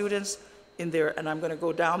our students in their, and I'm going to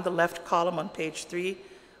go down the left column on page 3,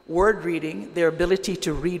 word reading, their ability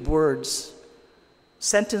to read words.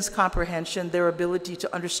 Sentence comprehension, their ability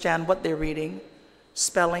to understand what they're reading.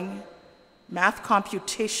 Spelling, math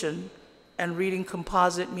computation, and reading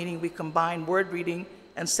composite, meaning we combine word reading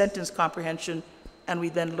and sentence comprehension, and we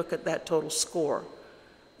then look at that total score.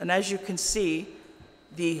 And as you can see,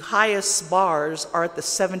 the highest bars are at the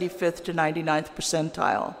 75th to 99th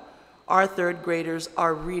percentile. Our 3rd graders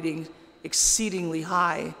are reading exceedingly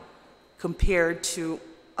high compared to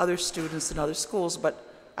other students in other schools, but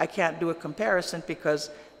I can't do a comparison because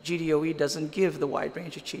GDOE doesn't give the wide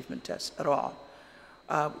range achievement test at all.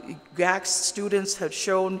 GAC's students have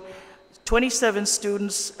shown 27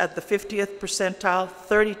 students at the 50th percentile,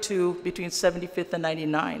 32 between 75th and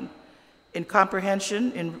 99. In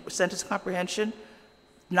comprehension, in sentence comprehension,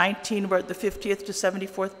 19 were at the 50th to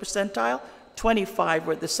 74th percentile, 25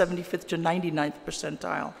 were at the 75th to 99th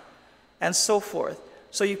percentile, and so forth.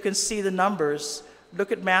 So you can see the numbers.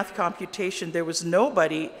 Look at math computation. There was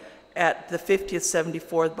nobody at the 50th,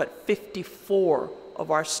 74th, but 54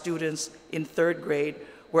 of our students in 3rd grade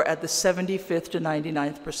were at the 75th to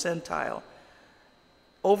 99th percentile.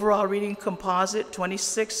 Overall reading composite,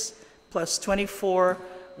 26 plus 24,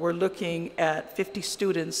 we're looking at 50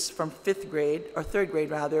 students from 5th grade, or 3rd grade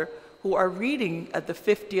rather, who are reading at the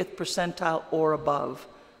 50th percentile or above.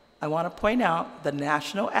 I want to point out the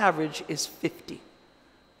national average is 50,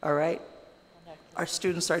 all right? Our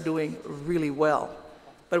students are doing really well.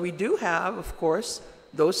 But we do have, of course,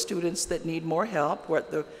 those students that need more help. We're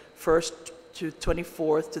at the 1st to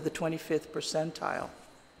 24th to the 25th percentile.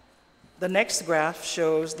 The next graph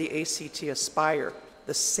shows the ACT Aspire,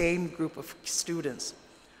 the same group of students.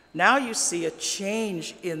 Now you see a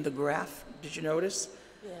change in the graph. Did you notice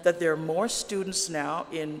that there are more students now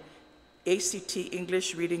in ACT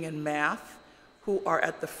English, Reading, and Math who are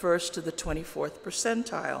at the 1st to the 24th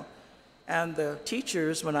percentile? And the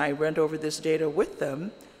teachers, when I went over this data with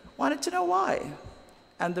them, wanted to know why.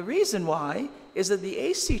 And the reason why is that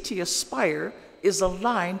the ACT Aspire is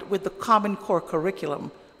aligned with the Common Core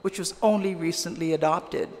curriculum, which was only recently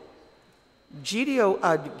adopted.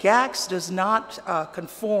 GACS does not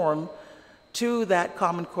conform to that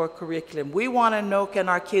Common Core curriculum. We want to know, can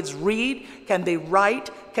our kids read, can they write,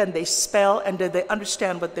 can they spell, and do they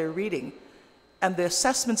understand what they're reading? And the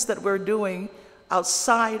assessments that we're doing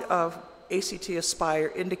outside of ACT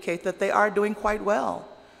Aspire indicate that they are doing quite well.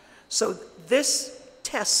 So this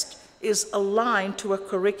test is aligned to a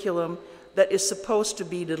curriculum that is supposed to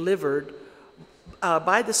be delivered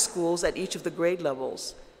by the schools at each of the grade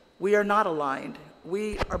levels. We are not aligned.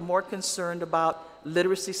 We are more concerned about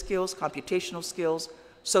literacy skills, computational skills,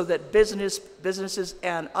 so that businesses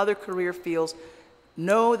and other career fields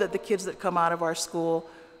know that the kids that come out of our school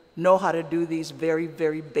know how to do these very,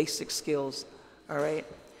 very basic skills, all right?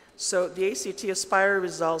 So the ACT Aspire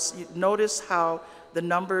results, you notice how the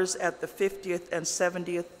numbers at the 50th and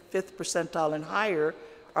 75th percentile and higher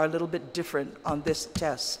are a little bit different on this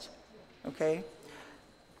test, okay?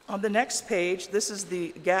 On the next page, this is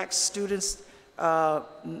the GACS students.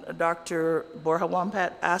 Dr. Borja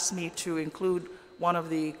Wampat asked me to include one of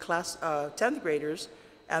the class 10th graders,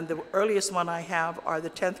 and the earliest one I have are the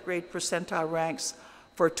 10th grade percentile ranks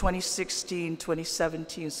for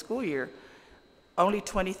 2016-2017 school year. Only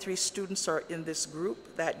 23 students are in this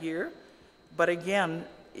group that year, but again,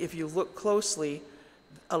 if you look closely,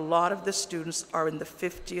 a lot of the students are in the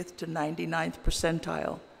 50th to 99th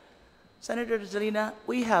percentile. Senator Telena,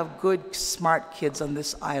 we have good, smart kids on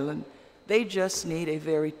this island. They just need a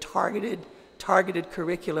very targeted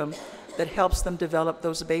curriculum that helps them develop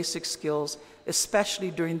those basic skills,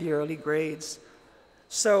 especially during the early grades.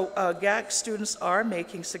 So GAC students are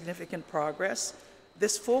making significant progress.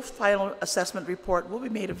 This full final assessment report will be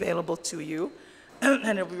made available to you,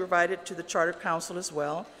 and it will be provided to the Charter Council as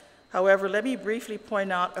well. However, let me briefly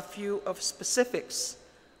point out a few of specifics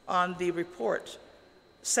on the report.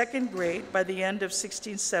 Second grade, by the end of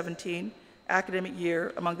 16-17 academic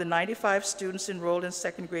year, among the 95 students enrolled in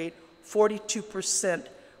second grade, 42%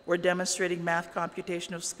 were demonstrating math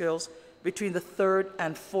computational skills between the third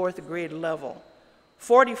and fourth grade level.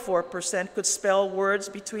 44% could spell words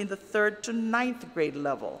between the third to ninth grade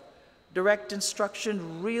level. Direct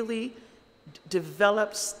instruction really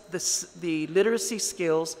develops the literacy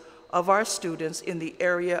skills of our students in the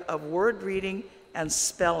area of word reading and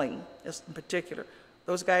spelling in particular.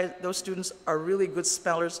 Those students are really good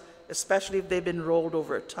spellers, especially if they've been rolled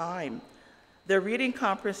over time. Their reading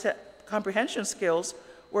comprehension skills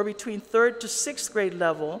were between third to sixth grade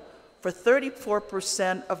level for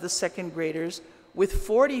 34% of the second graders, with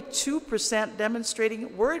 42%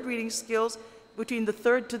 demonstrating word reading skills between the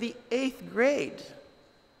third to the eighth grade.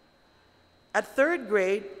 At third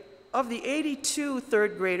grade, of the 82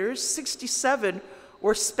 third graders, 67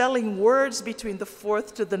 were spelling words between the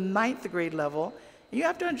fourth to the ninth grade level. You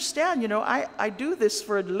have to understand, you know, I do this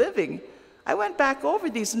for a living. I went back over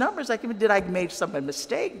these numbers. Did I make some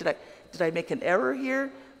mistake? Did I make an error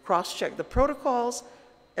here? Cross-check the protocols.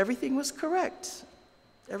 Everything was correct.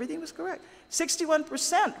 Everything was correct.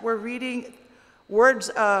 61% were reading words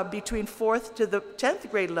between fourth to the 10th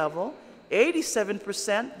grade level.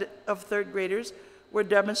 87% of third graders were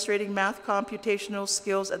demonstrating math computational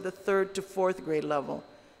skills at the third to fourth grade level.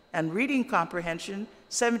 And reading comprehension,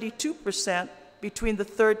 72% between the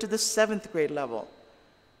third to the seventh grade level.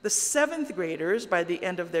 The seventh graders, by the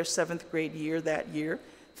end of their seventh grade year that year,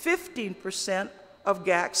 15% of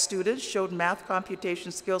GAC students showed math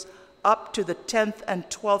computation skills up to the 10th and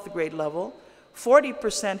 12th grade level.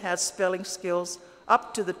 40% had spelling skills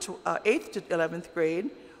up to the 8th to 11th grade.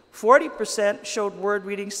 40% showed word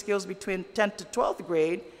reading skills between 10th to 12th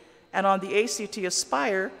grade. And on the ACT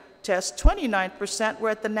Aspire test, 29% were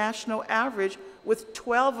at the national average, with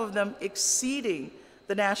 12 of them exceeding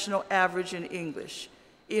the national average in English.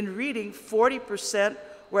 In reading, 40%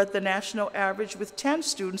 were at the national average, with 10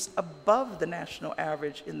 students above the national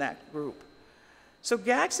average in that group. So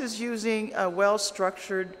GACS is using a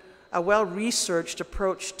well-structured a well-researched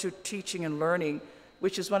approach to teaching and learning,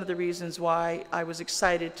 which is one of the reasons why I was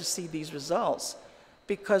excited to see these results,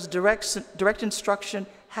 because direct instruction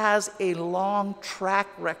has a long track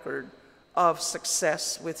record of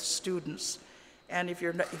success with students. And if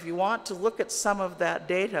you want to look at some of that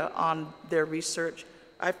data on their research,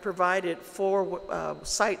 I've provided 4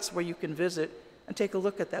 sites where you can visit and take a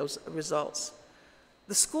look at those results.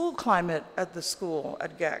 The school climate at the school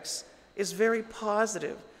at GACS is very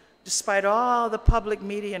positive, despite all the public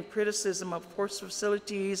media and criticism of course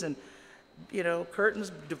facilities and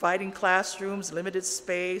curtains dividing classrooms, limited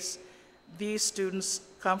space. These students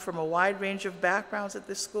come from a wide range of backgrounds at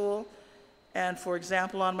this school. And for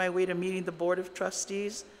example, on my way to meeting the Board of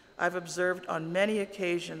Trustees, I've observed on many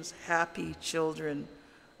occasions happy children.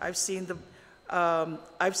 I've seen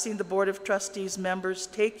the Board of Trustees members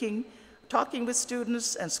talking with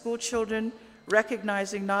students and school children,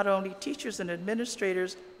 recognizing not only teachers and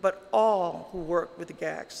administrators, but all who work with the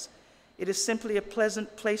GACS. It is simply a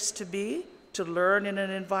pleasant place to be, to learn in an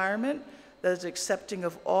environment that is accepting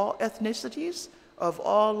of all ethnicities, of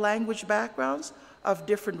all language backgrounds, of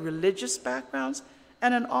different religious backgrounds,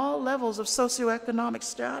 and in all levels of socioeconomic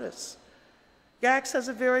status. GACS has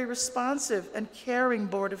a very responsive and caring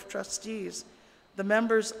Board of Trustees. The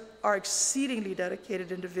members are exceedingly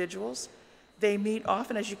dedicated individuals. They meet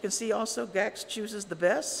often, as you can see also, GACS chooses the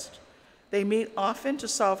best. They meet often to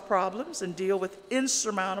solve problems and deal with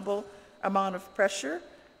insurmountable amount of pressure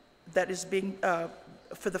that is being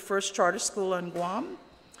for the first charter school on Guam.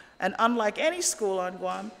 And unlike any school on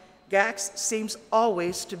Guam, GACS seems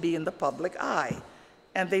always to be in the public eye.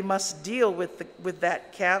 And they must deal with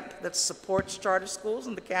that camp that supports charter schools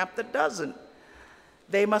and the camp that doesn't.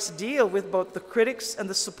 They must deal with both the critics and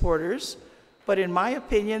the supporters, but in my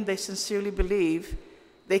opinion, they sincerely believe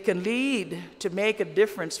they can lead to make a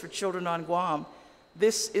difference for children on Guam.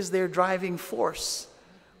 This is their driving force.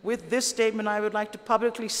 With this statement, I would like to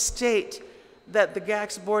publicly state that the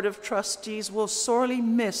GACS Board of Trustees will sorely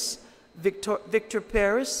miss Victor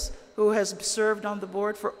Paris, who has served on the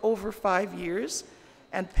board for over 5 years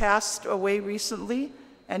and passed away recently,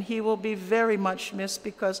 and he will be very much missed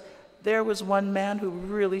because there was one man who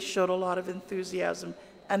really showed a lot of enthusiasm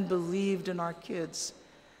and believed in our kids.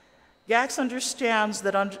 GACS understands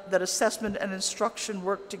that assessment and instruction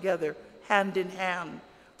work together, hand in hand.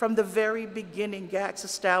 From the very beginning, GACS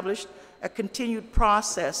established a continued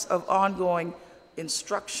process of ongoing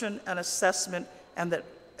instruction and assessment, and that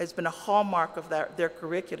has been a hallmark of their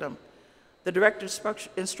curriculum. The direct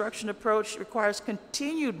instruction approach requires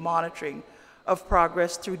continued monitoring of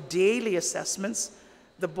progress through daily assessments.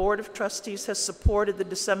 The Board of Trustees has supported the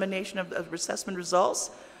dissemination of assessment results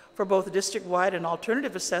for both district-wide and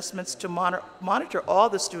alternative assessments to monitor all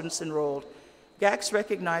the students enrolled. GACS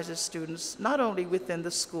recognizes students not only within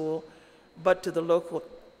the school, but to the local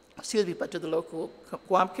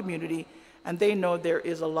Guam community, and they know there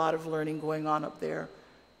is a lot of learning going on up there.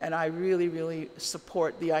 And I really, really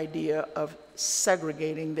support the idea of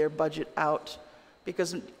segregating their budget out.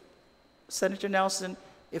 Because, Senator Nelson,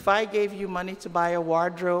 if I gave you money to buy a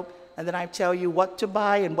wardrobe, and then I tell you what to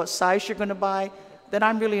buy and what size you're going to buy, then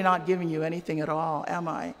I'm really not giving you anything at all, am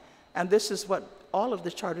I? And this is what all of the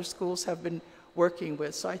charter schools have been working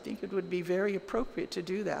with, so I think it would be very appropriate to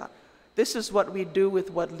do that. This is what we do with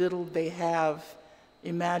what little they have.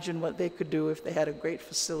 Imagine what they could do if they had a great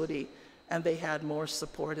facility and they had more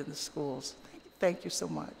support in the schools. Thank you so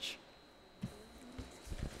much.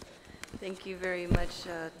 Thank you very much,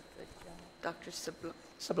 Dr.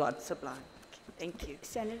 Sablan. Thank you.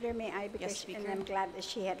 Senator, may I? Because, Yes, Speaker. and I'm glad that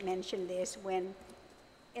she had mentioned this, when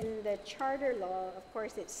in the charter law, of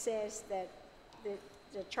course, it says that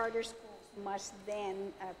the charter schools must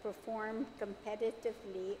then perform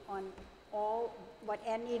competitively on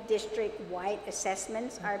any district-wide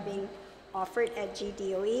assessments are being offered at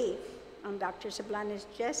GDOE. Dr. Sablan has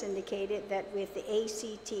just indicated that with the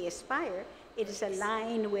ACT Aspire, it is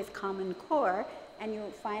aligned with Common Core, and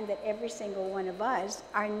you'll find that every single one of us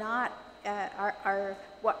are not, our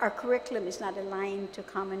curriculum is not aligned to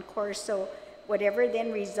Common Core, so whatever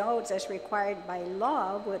then results as required by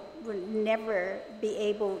law would never be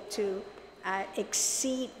able to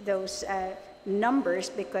exceed those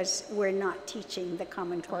numbers because we're not teaching the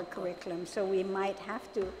Common Core curriculum. So we might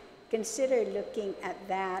have to consider looking at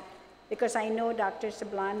that, because I know Dr.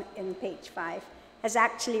 Sablan in page 5 has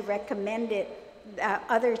actually recommended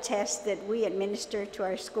other tests that we administer to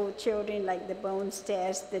our school children, like the Bones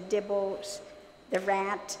test, the DIBBLES, the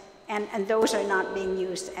RAT, and those are not being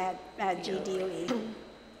used at GDOE.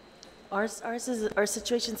 Our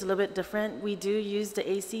situation's a little bit different. We do use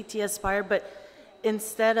the ACT Aspire, but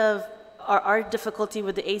instead of our difficulty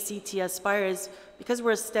with the ACT Aspire is because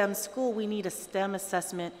we're a STEM school, we need a STEM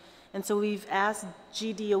assessment. And so we've asked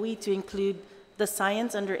GDOE to include the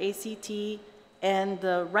science under ACT and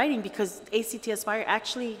the writing, because ACT Aspire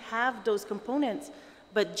actually have those components,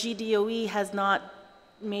 but GDOE has not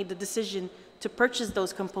made the decision to purchase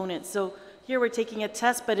those components. So here we're taking a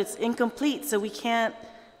test, but it's incomplete, so we can't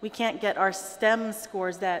get our STEM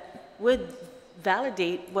scores that would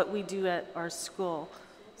validate what we do at our school.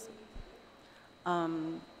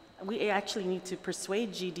 We actually need to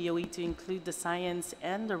persuade GDOE to include the science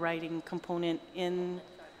and the writing component in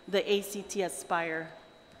the ACT Aspire.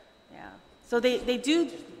 Yeah. So they do,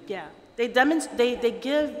 yeah. They demonstrate, they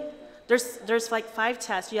give, there's like 5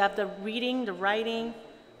 tests. You have the reading, the writing,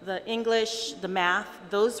 the English, the math.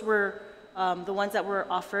 Those were the ones that were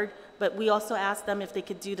offered, but we also asked them if they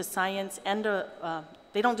could do the science and the,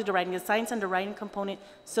 they don't do the writing, the science and the writing component,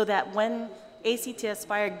 so that when ACT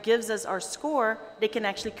Aspire gives us our score, they can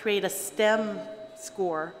actually create a STEM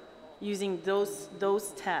score using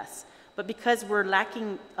those tests. But because we're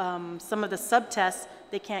lacking some of the subtests,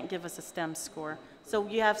 they can't give us a STEM score. So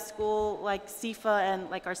you have school like CIFA and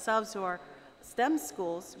like ourselves who are STEM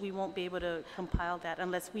schools, we won't be able to compile that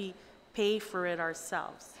unless we pay for it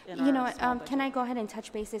ourselves. You know what, can I go ahead and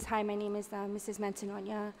touch bases? Hi, my name is Mrs.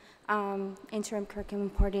 Manzanonia, Interim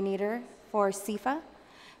Curriculum Coordinator for CIFA.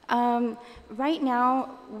 Right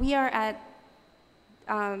now, we are at,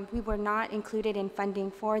 we were not included in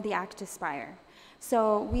funding for the ACT Aspire.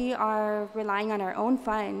 So we are relying on our own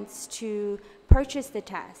funds to purchase the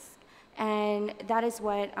test. And that is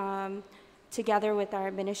what, together with our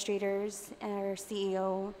administrators, our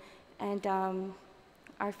CEO, and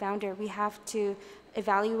our founder, we have to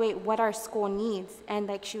evaluate what our school needs. And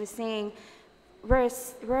like she was saying,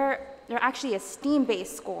 we're actually a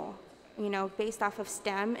STEAM-based school, you know, based off of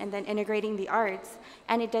STEM and then integrating the arts.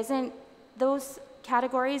 And it doesn't, those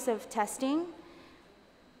categories of testing,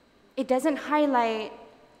 it doesn't highlight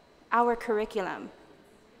our curriculum.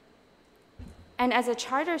 And as a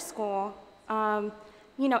charter school,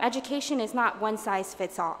 you know, education is not one size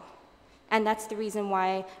fits all. And that's the reason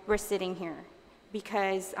why we're sitting here.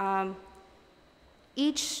 Because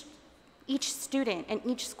each student and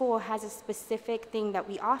each school has a specific thing that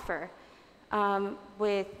we offer.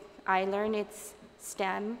 With iLearn, it's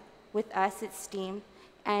STEM. With us, it's STEAM.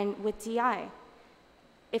 And with DI,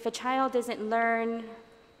 if a child doesn't learn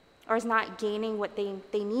or is not gaining what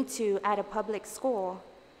they need to at a public school,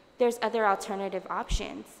 there's other alternative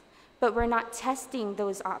options. But we're not testing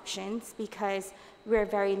those options because we're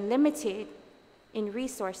very limited in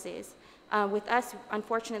resources. With us,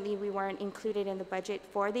 unfortunately, we weren't included in the budget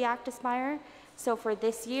for the ACT Aspire. So for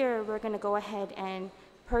this year, we're going to go ahead and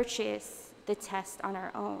purchase the test on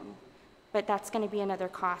our own. But that's going to be another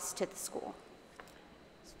cost to the school.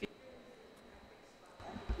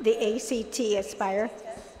 The ACT Aspire,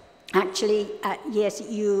 actually, yes,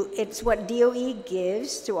 it's what DOE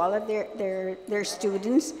gives to all of their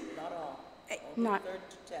students. Not.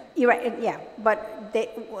 You're right, yeah, but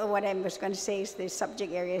what I was going to say is the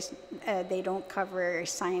subject areas, they don't cover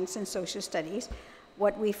science and social studies.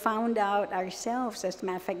 What we found out ourselves, as a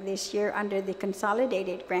matter of fact, this year under the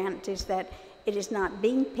consolidated grant is that it is not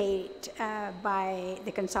being paid by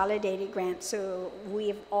the consolidated grant, so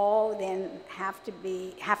we've all then have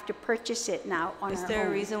to purchase it now on our own. Is there a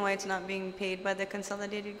reason why it's not being paid by the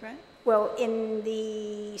consolidated grant? Well, in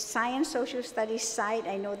the science social studies side,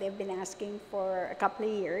 I know they've been asking for a couple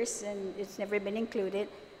of years, and it's never been included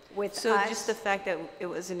with So us. just the fact that it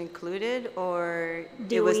wasn't included, or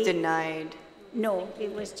it was denied? No,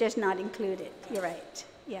 it was just not included. You're right,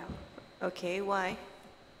 yeah. Okay, why?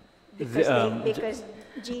 Because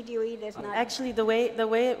GDOE does not. Actually, the way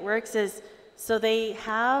it works is, so they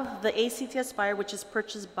have the ACT Aspire, which is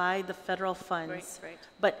purchased by the federal funds. Right.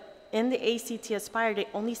 But in the ACT Aspire, they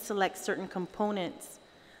only select certain components.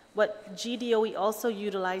 What GDOE also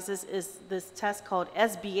utilizes is this test called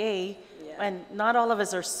SBA, and not all of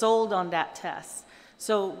us are sold on that test.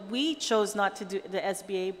 So we chose not to do the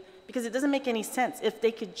SBA because it doesn't make any sense. If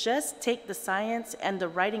they could just take the science and the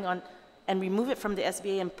writing on and remove it from the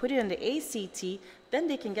SBA and put it in the ACT, then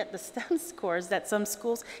they can get the STEM scores that some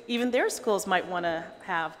schools, even their schools, might want to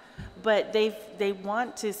have. But they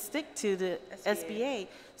want to stick to the SBA.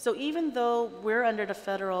 So even though we're under the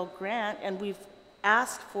federal grant and we've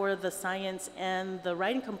asked for the science and the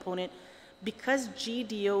writing component, because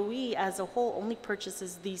GDOE as a whole only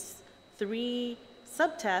purchases these 3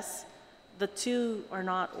 subtests, the 2 are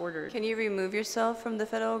not ordered. Can you remove yourself from the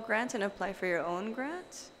federal grant and apply for your own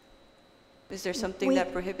grant? Is there something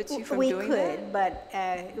that prohibits you from we doing could, that? but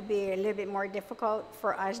it would be a little bit more difficult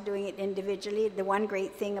for us doing it individually. The one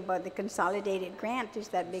great thing about the consolidated grant is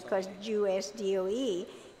that because USDOE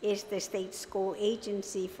is the state school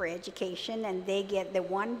agency for education, and they get the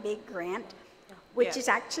one big grant, which is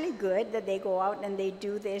actually good that they go out and they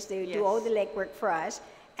do this, they do all the legwork for us,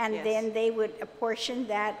 and then they would apportion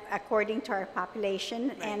that according to our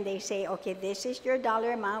population, and they say, okay, this is your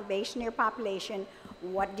dollar amount based on your population.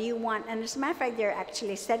 What do you want? And as a matter of fact, they're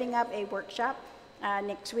actually setting up a workshop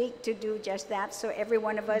next week to do just that. So every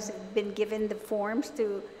one of us have been given the forms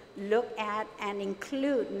to look at and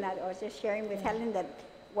include. And I was just sharing with Helen that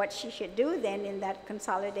what she should do then in that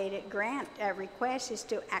consolidated grant request is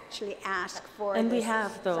to actually ask for. And we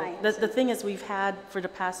have, though. The thing is, we've had for the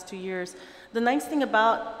past 2 years. The nice thing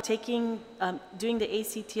about doing the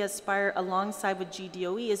ACT Aspire alongside with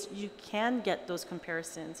GDOE is you can get those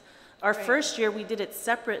comparisons. Our first year, we did it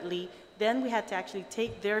separately. Then we had to actually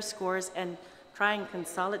take their scores and try and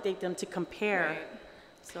consolidate them to compare.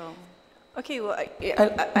 So, Okay, well,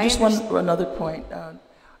 I just want another point.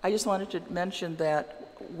 I just wanted to mention that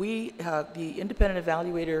the independent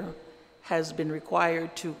evaluator has been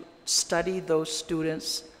required to study those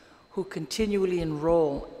students who continually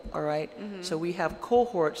enroll, all right? So we have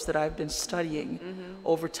cohorts that I've been studying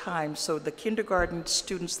over time. So the kindergarten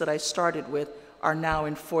students that I started with are now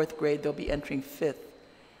in 4th grade. They'll be entering 5th.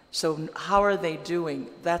 So how are they doing?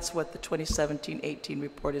 That's what the 2017-18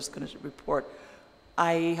 report is going to report.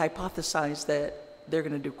 I hypothesize that they're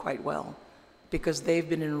going to do quite well because they've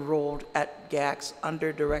been enrolled at GACS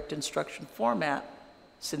under direct instruction format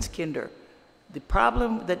since kinder. The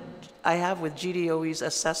problem that I have with GDOE's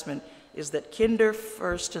assessment is that kinder,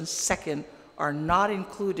 1st, and 2nd are not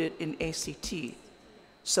included in ACT.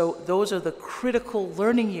 So those are the critical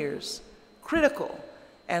learning years. Critical.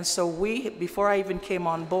 And so before I even came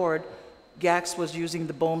on board, GACS was using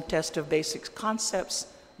the Bohm test of basic concepts,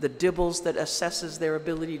 the DIBBLES that assesses their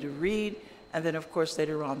ability to read, and then of course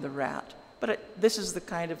later on the RAT. But this is the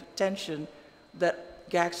kind of attention that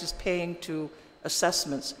GACS is paying to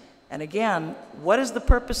assessments. And again, what is the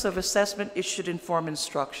purpose of assessment? It should inform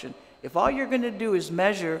instruction. If all you're going to do is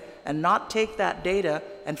measure and not take that data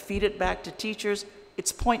and feed it back to teachers,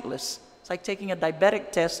 it's pointless. It's like taking a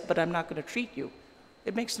diabetic test, but I'm not going to treat you.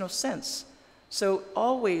 It makes no sense. So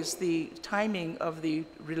always the timing of the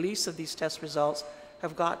release of these test results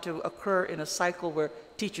have got to occur in a cycle where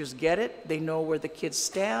teachers get it, they know where the kids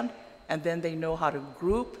stand, and then they know how to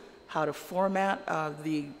group, how to format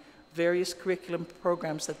the various curriculum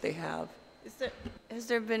programs that they have. Has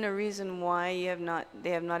there been a reason why they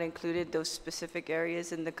have not included those specific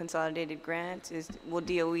areas in the consolidated grant? Will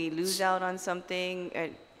DOE lose out on something?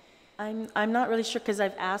 I'm not really sure because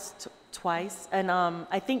I've asked twice, and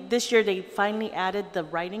I think this year they finally added the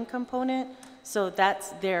writing component, so that's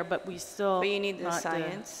there, but we still. But you need the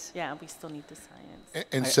science. Yeah, we still need the science.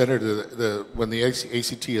 And Senator, when the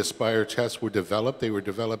ACT Aspire tests were developed, they were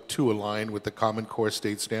developed to align with the Common Core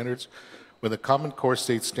State Standards. When the Common Core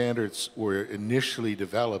State Standards were initially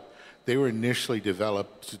developed, they were initially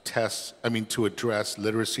developed to address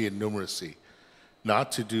literacy and numeracy,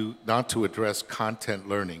 not to address content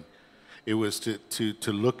learning. It was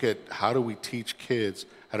to look at how do we teach kids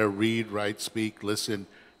how to read, write, speak, listen,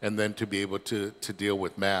 and then to be able to deal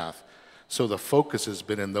with math. So the focus has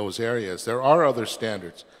been in those areas. There are other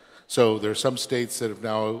standards. So there are some states that have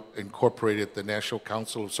now incorporated the National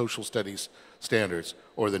Council of Social Studies standards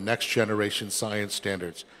or the Next Generation Science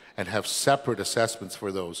standards and have separate assessments for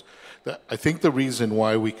those. I think the reason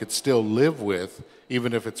why we could still live with,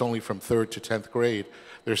 even if it's only from 3rd to 10th grade,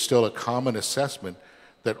 there's still a common assessment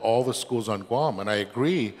that all the schools on Guam, and I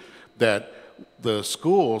agree that the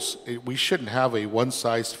schools, we shouldn't have a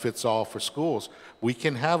one-size-fits-all for schools. We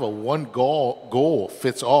can have a one-goal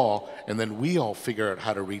fits all, and then we all figure out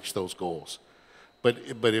how to reach those goals. But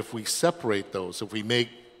if we separate those, if we make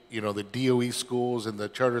the DOE schools and the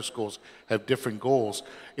charter schools have different goals,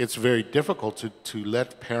 it's very difficult to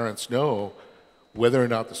let parents know whether or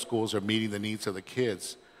not the schools are meeting the needs of the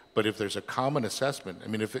kids. But if there's a common assessment, I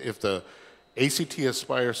mean, if the ACT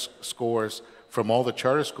Aspire scores from all the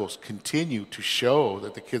charter schools continue to show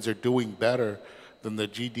that the kids are doing better than the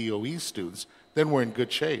GDOE students, then we're in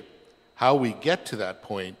good shape. How we get to that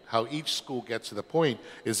point, how each school gets to the point,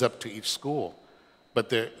 is up to each school. But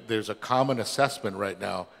there's a common assessment right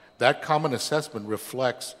now. That common assessment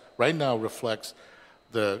reflects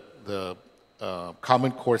the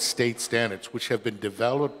Common Core State Standards, which have been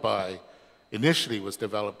developed initially was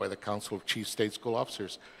developed by the Council of Chief State School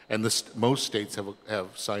Officers, and most states have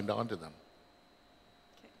signed on to them.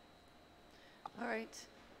 Okay. All right.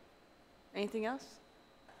 Anything else?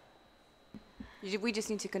 We just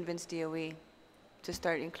need to convince DOE to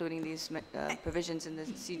start including these provisions in the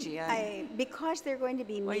CGI. Because they're going to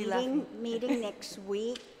be Why are you meeting next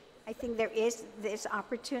week, I think there is this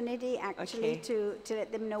opportunity actually to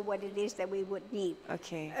let them know what it is that we would need.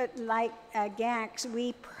 Okay. Like GACS,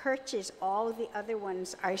 we purchase all the other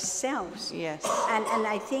ones ourselves. Yes. And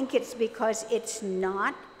I think it's because it's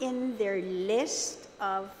not in their list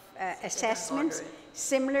of assessments,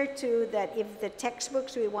 similar to that if the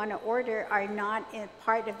textbooks we want to order are not in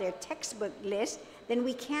part of their textbook list, then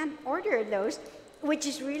we can't order those, which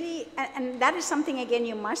is really, and that is something, again,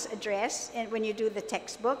 you must address when you do the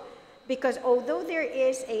textbook, because although there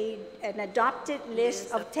is an adopted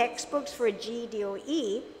list of textbooks for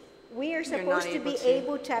GDOE, we are supposed to be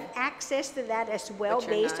able to have access to that as well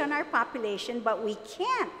based on our population, but we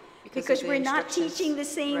can't because we're not teaching the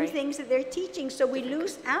same things that they're teaching, so we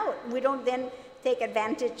lose out. We don't then take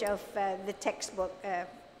advantage of the textbook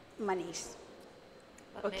monies.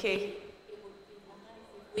 Okay.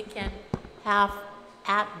 We can have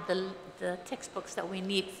add the textbooks that we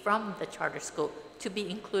need from the charter school to be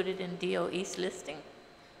included in DOE's listing.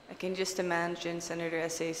 I can just imagine Senator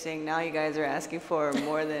Essay saying, now you guys are asking for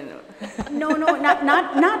more than... No, Senator, I'm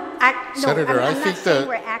I not think saying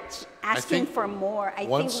we're asking for more. I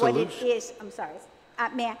think what it solution- is, I'm sorry,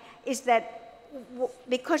 Mayor, is that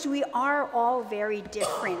because we are all very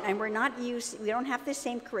different and we don't have the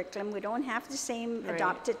same curriculum, we don't have the same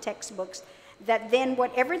adopted textbooks, that then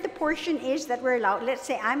whatever the portion is that we're allowed, let's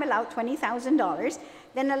say I'm allowed $20,000,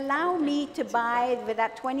 then allow me to buy with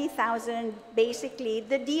that $20,000 basically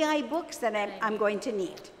the DI books that I'm going to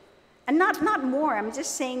need. And not more, I'm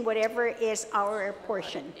just saying whatever is our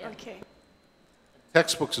portion. Okay.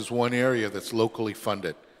 Textbooks is one area that's locally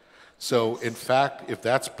funded. So in fact, if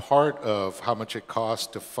that's part of how much it costs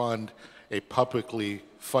to fund a publicly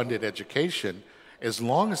funded education, as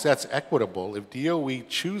long as that's equitable, if DOE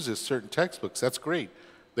chooses certain textbooks, that's great.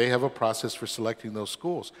 They have a process for selecting those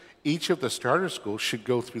schools. Each of the starter schools should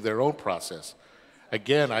go through their own process.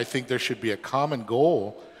 Again, I think there should be a common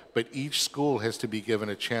goal, but each school has to be given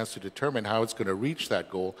a chance to determine how it's going to reach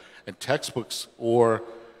that goal. And textbooks or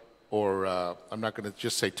I'm not going to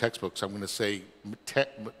just say textbooks, I'm going to say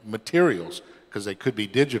materials, because they could be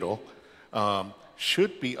digital,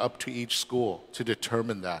 should be up to each school to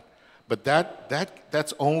determine that. But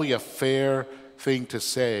that's only a fair thing to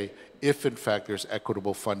say if, in fact, there's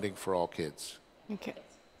equitable funding for all kids. Okay.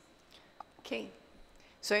 Okay.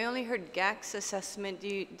 So I only heard GAC's assessment.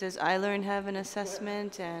 Does iLearn have an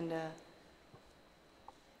assessment? And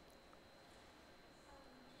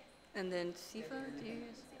then SIFA, do you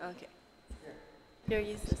use? Okay. Here,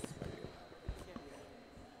 use this.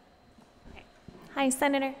 Hi,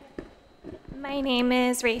 Senator. My name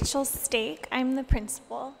is Rachel Stake. I'm the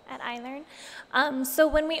principal at iLearn. So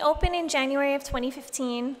when we opened in January of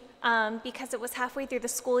 2015, because it was halfway through the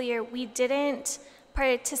school year, we didn't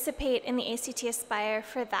participate in the ACT Aspire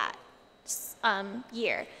for that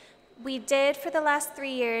year. We did for the last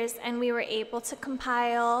 3 years, and we were able to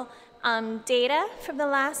compile data from the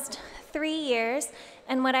last 3 years.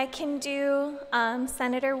 And what I can do,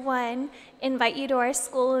 Senator, one, invite you to our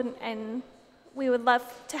school, and we would love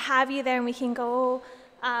to have you there, and we can go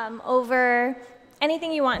over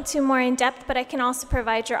anything you want to more in depth, but I can also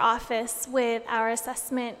provide your office with our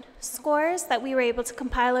assessment scores that we were able to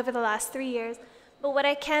compile over the last 3 years. But what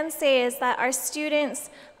I can say is that our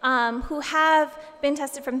students who have been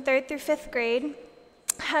tested from 3rd through 5th grade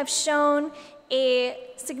have shown a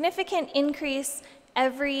significant increase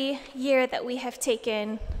every year that we have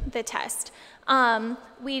taken the test.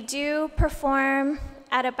 We do perform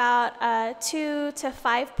at about a 2 to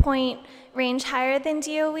 5 point range higher than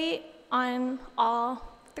DOE on all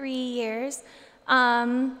 3 years.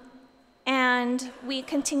 And we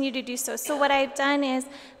continue to do so. So what I've done is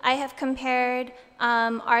I have compared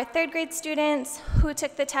our 3rd grade students who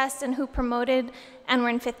took the test and who promoted and were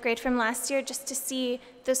in 5th grade from last year, just to see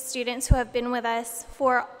the students who have been with us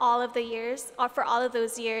for all of the years, or for all of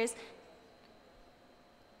those years.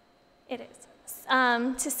 It is.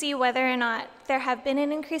 To see whether or not there have been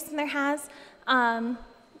an increase, and there has.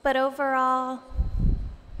 But overall,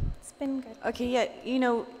 it's been good. Okay, yeah, you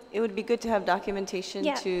know, it would be good to have documentation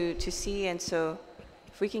Yeah. to see, and so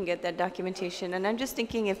if we can get that documentation. And I'm just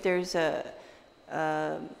thinking if there's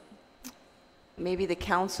maybe the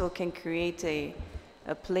council can create a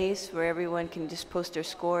place where everyone can just post their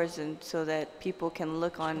scores, and so that people can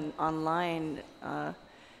look online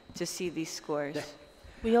to see these scores.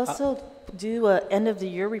 We also do an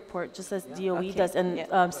end-of-the-year report, just as DOE Okay. does, and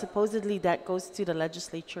Yeah. Supposedly that goes to the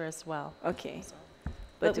legislature as well. Okay.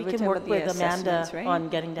 But we we're can talking work about the with Amanda assessments, right? on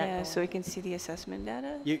getting that Yeah, going. so we can see the assessment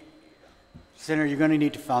data? Senator, you're going to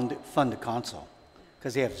need to fund the console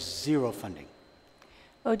because they have zero funding.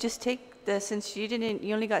 Oh, just take the, since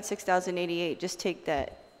you only got 6,088, just take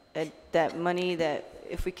that money that,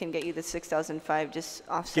 if we can get you the 6,005, just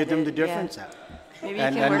offset Give them it. the difference out. Maybe you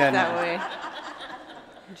can work that way.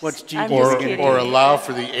 What's I'm GD just going to kidding. Or allow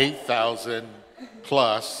for the 8,000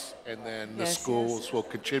 plus, and then the Yes, schools yes. will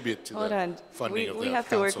contribute to Hold the on. funding of the We have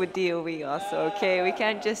to work council. with DOE also, okay? We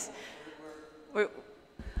can't just,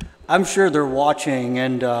 I'm sure they're watching,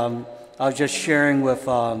 and I was just sharing with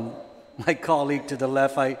my colleague to the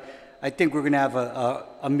left. I think we're going to have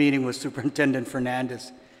a meeting with Superintendent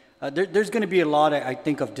Fernandez. There's going to be a lot, I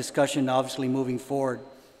think, of discussion, obviously, moving forward.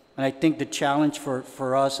 And I think the challenge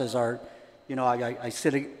for us as our, I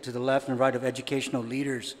sit to the left and right of educational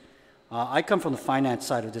leaders. I come from the finance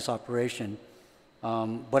side of this operation,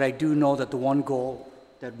 but I do know that the one goal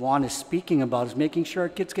that Juan is speaking about is making sure our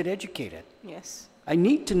kids get educated. yes. I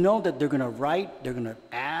need to know that they're going to write, they're going to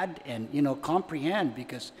add, and comprehend,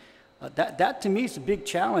 because that to me is a big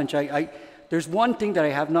challenge. There's one thing that I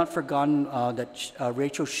have not forgotten that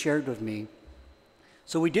Rachel shared with me.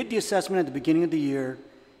 So we did the assessment at the beginning of the year,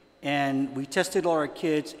 and we tested all our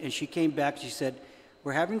kids, and she came back. She said,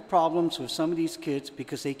 "We're having problems with some of these kids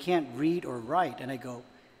because they can't read or write." And I go,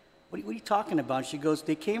 "What are you talking about?" She goes,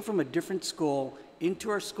 "They came from a different school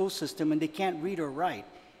into our school system, and they can't read or write.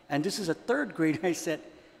 And this is a third grade." I said,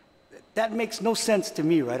 "That makes no sense to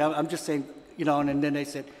me, right?" I'm just saying, and then they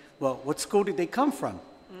said, "Well, what school did they come from?"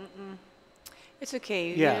 It's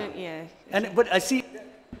okay. Yeah. Yeah. But I see,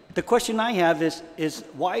 the question I have is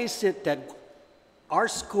why is it that our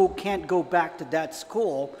school can't go back to that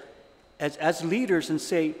school as leaders and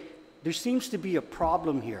say, there seems to be a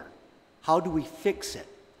problem here. How do we fix it?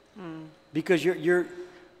 Because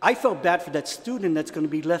I felt bad for that student that's going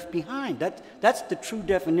to be left behind. That's the true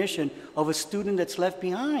definition of a student that's left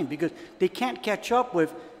behind, because they can't catch up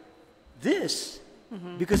with this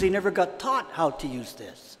because they never got taught how to use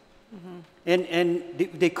this. And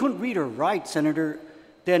they couldn't read or write, Senator.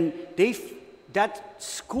 Then that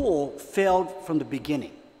school failed from the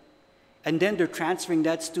beginning. And then they're transferring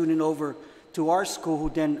that student over to our school, who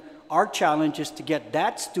then our challenge is to get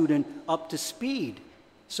that student up to speed.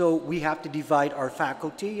 So we have to divide our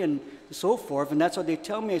faculty and so forth. And that's what they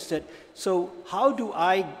tell me. I said, so how do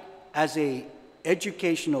I, as a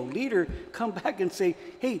educational leader, come back and say,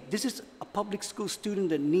 hey, this is a public school student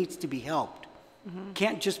that needs to be helped.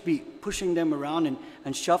 Can't just be pushing them around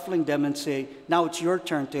and shuffling them and say, now it's your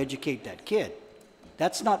turn to educate that kid.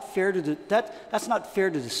 That's not fair to that's not fair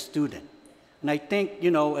to the student. And I think,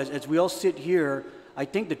 as we all sit here, I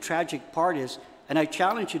think the tragic part is, and I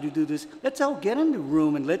challenge you to do this, let's all get in the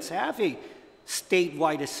room and let's have a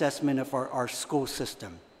statewide assessment of our school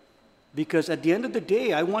system. Because at the end of the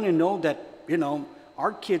day, I want to know that,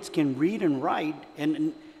 our kids can read and write.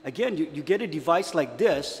 And again, you get a device like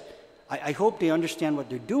this, I hope they understand what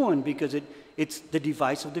they're doing, because it's the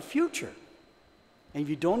device of the future. And if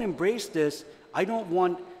you don't embrace this, I don't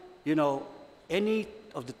want, any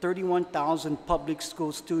of the 31,000 public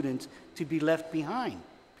school students to be left behind,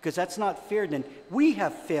 because that's not fair. Then we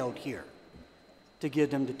have failed here to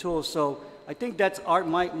give them the tools. So I think that's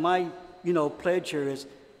my pledge here is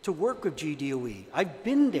to work with GDOE. I've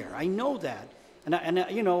been there. I know that. And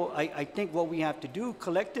I think what we have to do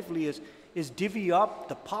collectively is divvy up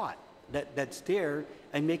the pot that's there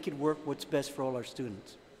and make it work what's best for all our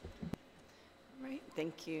students. Right.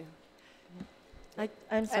 Thank you.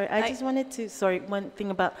 I'm sorry. I just wanted to. Sorry, one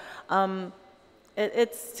thing about.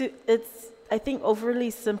 It's I think overly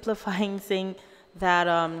simplifying, saying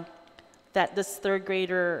that that this third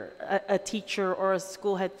grader, a teacher or a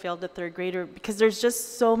school had failed a third grader, because there's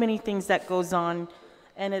just so many things that goes on,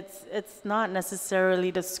 and it's not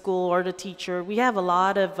necessarily the school or the teacher. We have a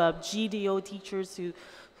lot of GDO teachers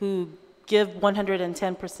who give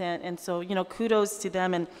 110%, and so kudos to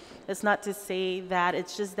them. And it's not to say that,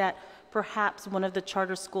 it's just that perhaps one of the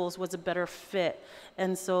charter schools was a better fit.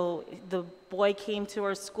 And so the boy came to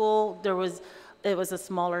our school, it was a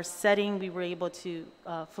smaller setting, we were able to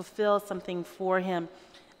fulfill something for him.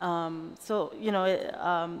 There's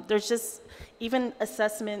just, even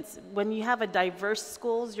assessments, when you have a diverse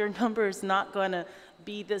schools, your number is not going to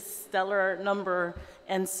be this stellar number.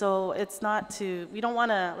 And so it's not to, we don't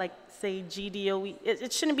want to say GDOE,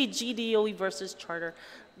 it shouldn't be GDOE versus charter.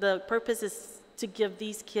 The purpose is to give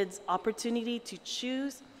these kids opportunity to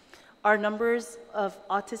choose. Our numbers of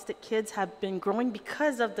autistic kids have been growing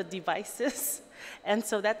because of the devices. And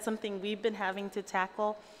so that's something we've been having to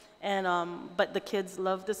tackle. And, but the kids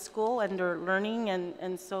love the school and they're learning.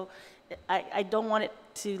 And so I don't want it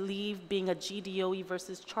to leave being a GDOE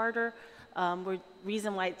versus charter.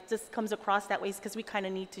 Reason why it just comes across that way is because we kind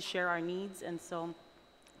of need to share our needs, and so,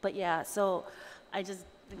 but yeah, so I just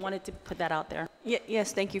wanted to put that out there.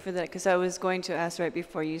 Yes, thank you for that, because I was going to ask right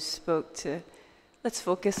before you spoke to, let's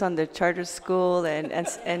focus on the charter school,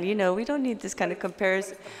 and you know, we don't need this kind of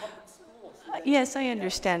comparison. Yes, I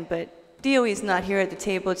understand, but DOE is not here at the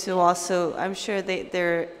table to also, I'm sure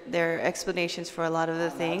there are explanations for a lot of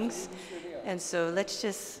the things, and so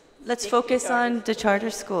let's focus on the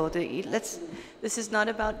charter school. This is not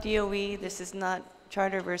about DOE, this is not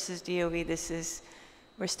charter versus DOE,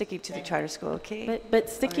 we're sticking to the charter school, okay? But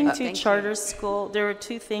sticking All right. to Thank charter you. school, there are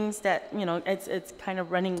two things that, you know, it's kind of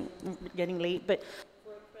getting late, but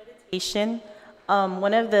for accreditation,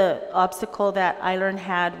 one of the obstacle that iLearn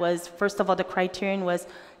had was, first of all, the criterion was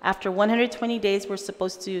after 120 days, we're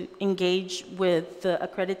supposed to engage with the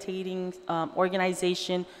accrediting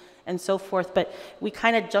organization and so forth, but we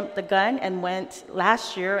kind of jumped the gun and went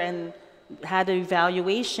last year and had an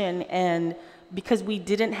evaluation, and because we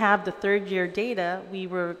didn't have the third year data, we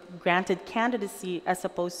were granted candidacy as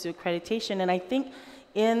opposed to accreditation. And I think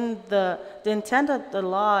in the intent of the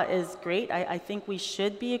law is great. I think we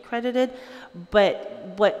should be accredited,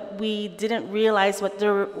 but what we didn't realize, what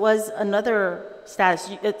there was another status.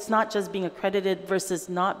 It's not just being accredited versus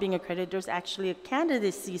not being accredited. There's actually a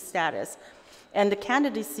candidacy status. And the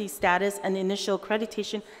candidacy status and initial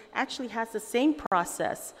accreditation actually has the same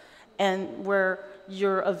process, and where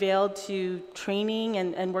you're availed to training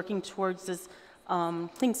and working towards this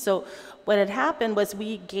thing. So what had happened was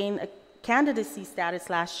we gained a candidacy status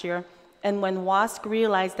last year, and when WASC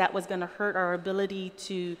realized that was going to hurt our ability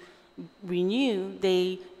to renew,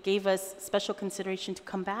 they gave us special consideration to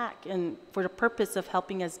come back and for the purpose of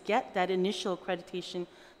helping us get that initial accreditation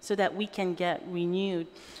so that we can get renewed.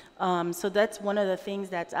 So that's one of the things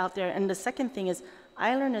that's out there. And the second thing is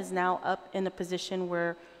iLearn is now up in a position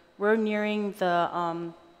where we're nearing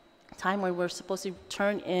the time where we're supposed to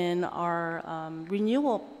turn in our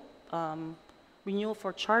renewal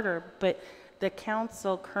for charter, but the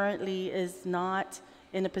council currently is not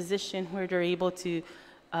in a position where they're able to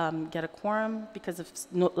get a quorum because of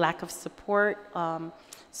lack of support.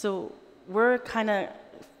 So we're kind of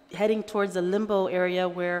heading towards a limbo area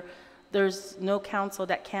where there's no council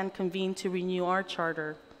that can convene to renew our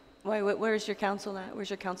charter. Why, where's your council at? Where's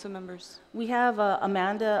your council members? We have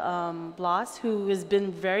Amanda Bloss, who has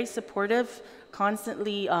been very supportive,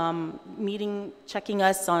 constantly meeting, checking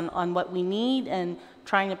us on what we need and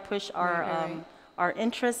trying to push our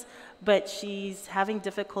interests, but she's having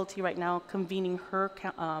difficulty right now convening her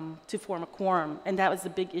to form a quorum, and that was a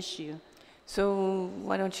big issue. So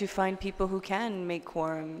why don't you find people who can make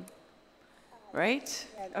quorum, right?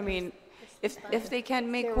 I mean, if they can't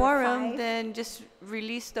make There were quorum, 5. then just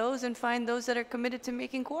release those and find those that are committed to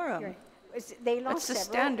making quorum. Right. They That's lost the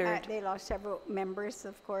several. standard. They lost several members,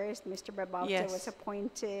 of course. Mr. Barbalta Yes. was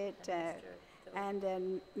appointed, and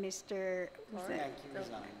then Mr.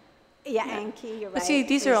 Yeah, Anki, you're right. But see,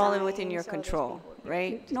 these are all resigned, within your so those control, people-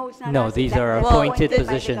 right? No, it's not. No, us. these That- are that's appointed by the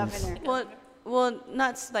positions. governor. Well,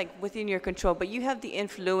 not like within your control, but you have the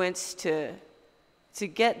influence to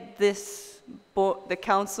get the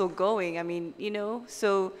council going. I mean, you know,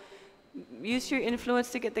 so use your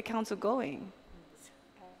influence to get the council going.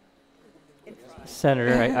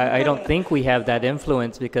 Senator, I don't think we have that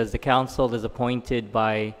influence because the council is appointed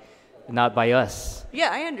not by us. Yeah,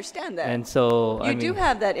 I understand that. And so, You do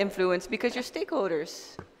have that influence because you're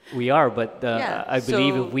stakeholders. we are, but Yeah, I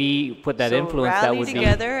believe so- if we put that So influence, that would rally be.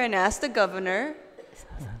 together and ask the governor.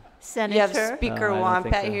 Senator. You have Speaker I don't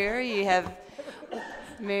think Wampat so. here. You have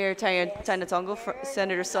Mayor Tanatongo,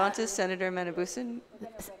 Senator Santos, Senator Manabusin.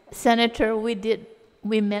 Senator,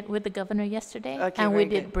 we met with the governor yesterday, Okay, and we very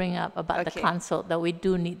did good. bring up about the Okay. council, that we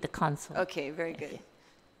do need the council. Okay, very good.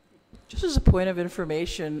 Just as a point of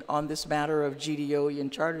information on this matter of GDOE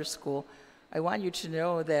and charter school, I want you to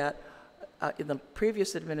know that in the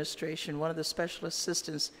previous administration, one of the special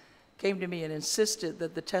assistants came to me and insisted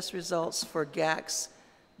that the test results for GACS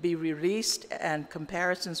be released and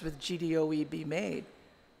comparisons with GDOE be made.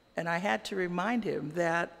 And I had to remind him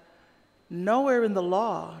that nowhere in the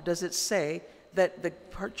law does it say that the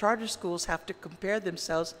charter schools have to compare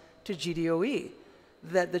themselves to GDOE.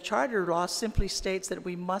 That the charter law simply states that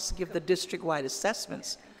we must give the district-wide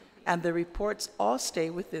assessments, and the reports all stay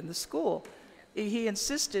within the school. He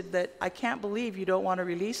insisted that, I can't believe you don't want to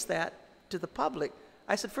release that to the public.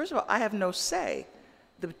 I said, first of all, I have no say.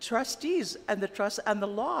 The trustees and the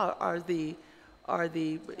law are the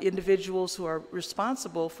individuals who are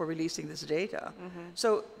responsible for releasing this data.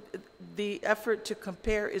 So the effort to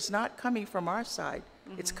compare is not coming from our side.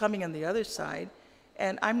 It's coming on the other side.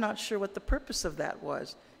 And I'm not sure what the purpose of that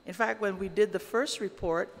was. In fact, when we did the first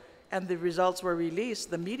report and the results were released,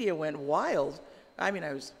 the media went wild. I mean,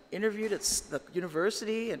 I was interviewed at the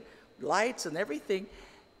university and lights and everything.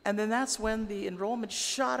 And then that's when the enrollment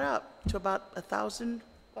shot up to about 1,000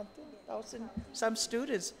 some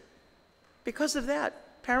students. Because of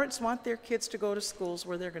that, parents want their kids to go to schools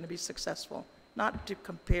where they're going to be successful, not to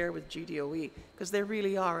compare with GDOE, because there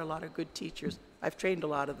really are a lot of good teachers. I've trained a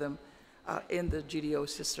lot of them in the GDO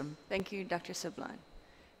system. Thank you, Dr. Sablan.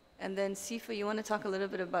 And then Sifa, you want to talk a little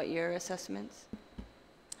bit about your assessments?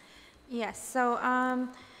 Yes, so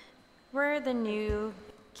we're the new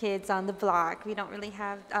kids on the block. We don't really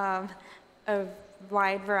have a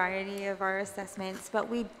wide variety of our assessments, but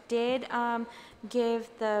we did give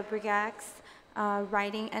the BRIGACs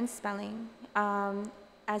writing and spelling,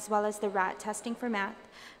 as well as the RAT testing for math.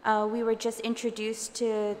 We were just introduced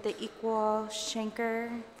to the equal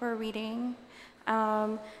Schenker for reading.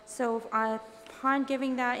 So upon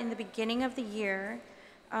giving that in the beginning of the year,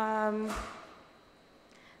 our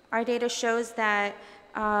data shows that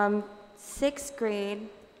 6th grade,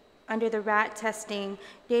 under the RAT testing,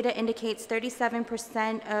 data indicates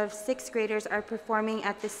 37% of 6th graders are performing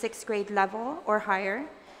at the 6th grade level or higher.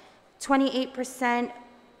 28%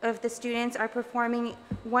 of the students are performing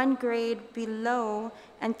 1 grade below,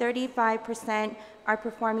 and 35% are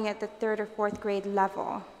performing at the 3rd or 4th grade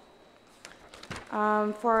level.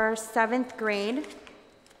 For 7th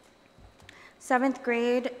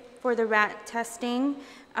grade for the RAT testing,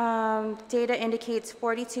 data indicates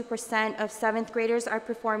 42% of 7th graders are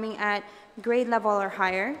performing at grade level or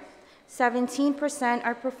higher. 17%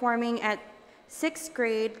 are performing at 6th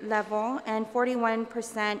grade level, and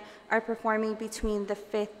 41% are performing between the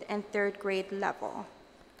 5th and 3rd grade level.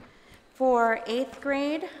 For 8th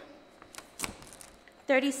grade,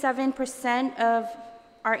 37% of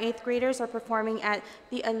our 8th graders are performing at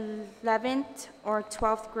the 11th or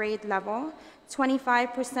 12th grade level.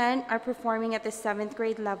 25% are performing at the 7th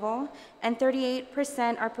grade level, and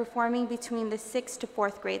 38% are performing between the 6th to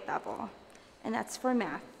 4th grade level. And that's for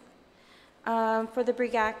math. For the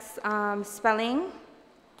BRIGACs spelling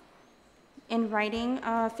and writing,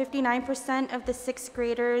 59% of the 6th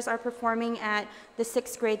graders are performing at the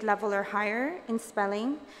 6th grade level or higher in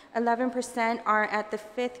spelling. 11% are at the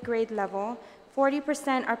 5th grade level.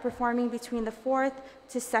 40% are performing between the 4th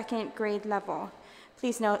to 2nd grade level.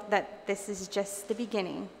 Please note that this is just the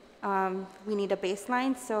beginning. We need a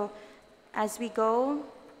baseline, so as we go,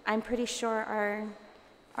 I'm pretty sure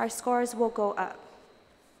our scores will go up.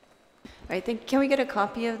 All right, can we get a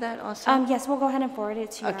copy of that also? Yes, we'll go ahead and forward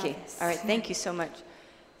it to you. Okay, all right, thank you so much.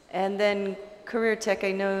 And then Career Tech,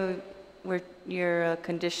 I know you're a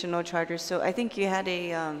conditional charter, so I think you had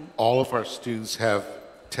a... All of our students have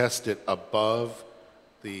tested above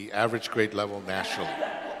the average grade level nationally.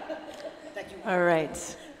 All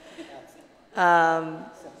right.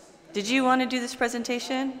 Did you want to do this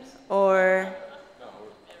presentation, or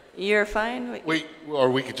you're fine? Or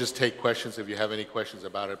we could just take questions if you have any questions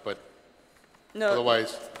about it, but no.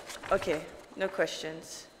 Otherwise. Okay, no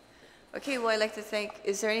questions. Okay, well, I'd like to thank,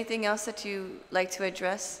 is there anything else that you like to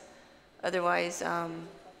address? Otherwise,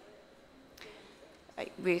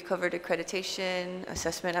 we covered accreditation,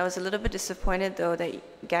 assessment. I was a little bit disappointed, though, that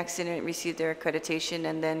GACs didn't receive their accreditation,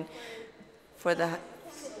 and then for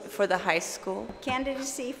the high school.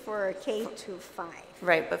 Candidacy for K to 5.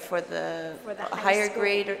 Right, but for the higher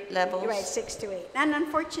grade levels? Right, 6 to 8. And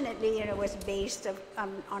unfortunately, it was based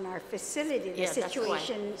on our facility, the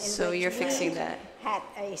situation in so which you're fixing that. Had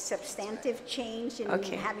a substantive change in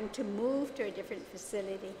having to move to a different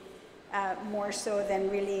facility, more so than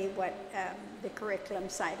really what the curriculum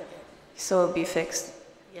side of it. So it'll be fixed?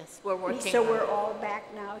 Yes, we're working. So we're all back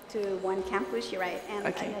now to one campus, you're right. And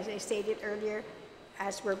as I stated earlier,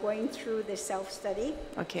 as we're going through the self-study,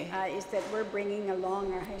 is that we're bringing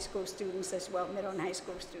along our high school students as well, middle and high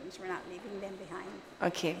school students. We're not leaving them behind.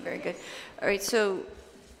 Okay, very good. All right, so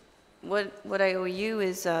what I owe you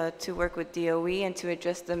is to work with DOE and to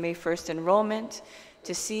address the May 1st enrollment,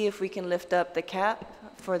 to see if we can lift up the cap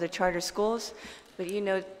for the charter schools. But you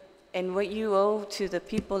know, and what you owe to the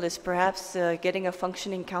people is perhaps getting a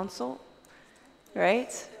functioning council,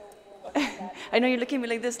 right? I know you're looking at me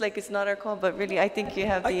like this, like it's not our call, but really I think you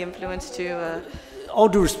have the influence to... all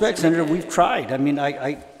due respect, Senator, we've tried. I mean,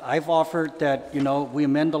 I've offered that, you know, we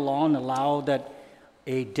amend the law and allow that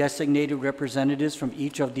a designated representatives from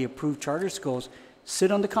each of the approved charter schools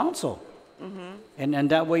sit on the council. Mm-hmm. And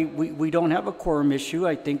that way we don't have a quorum issue.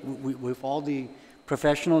 I think with all the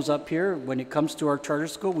professionals up here, when it comes to our charter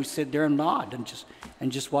school, we sit there and nod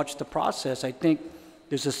and just watch the process. I think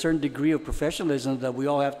there's a certain degree of professionalism that we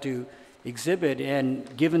all have to exhibit,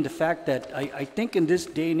 and given the fact that I think in this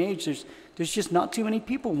day and age, there's just not too many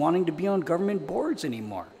people wanting to be on government boards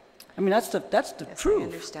anymore. I mean, that's the Yes, truth. I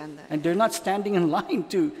understand that. And they're not standing in line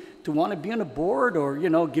to want to be on a board, or, you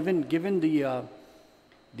know, given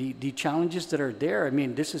the challenges that are there. I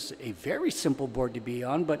mean, this is a very simple board to be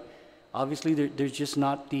on, but obviously there's just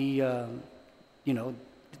not the, you know,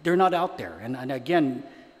 they're not out there. And again,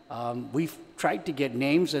 we've tried to get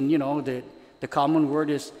names, and, you know, the common word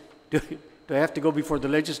is, do I have to go before the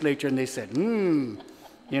legislature? And they said,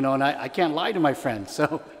 you know, and I can't lie to my friends.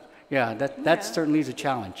 So, yeah, that certainly is a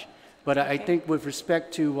challenge. But I think with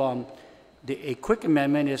respect to a quick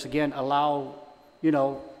amendment is, again, allow, you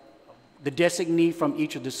know, the designee from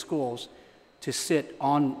each of the schools to sit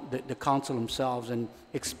on the council themselves and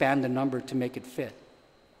expand the number to make it fit.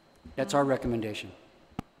 That's our recommendation.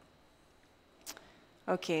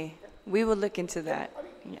 Okay, we will look into that.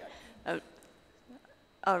 Yeah.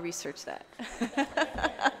 I'll research that.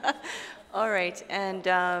 All right,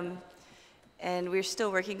 and we're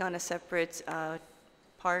still working on a separate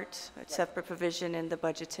separate provision in the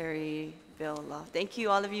budgetary bill law. Thank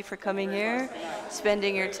you, all of you, for coming here,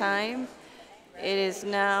 spending your time. It is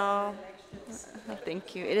now,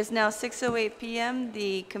 thank you. It is now 6:08 p.m.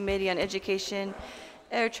 The Committee on Education,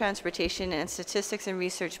 Air Transportation, and Statistics and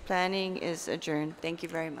Research Planning is adjourned. Thank you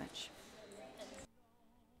very much.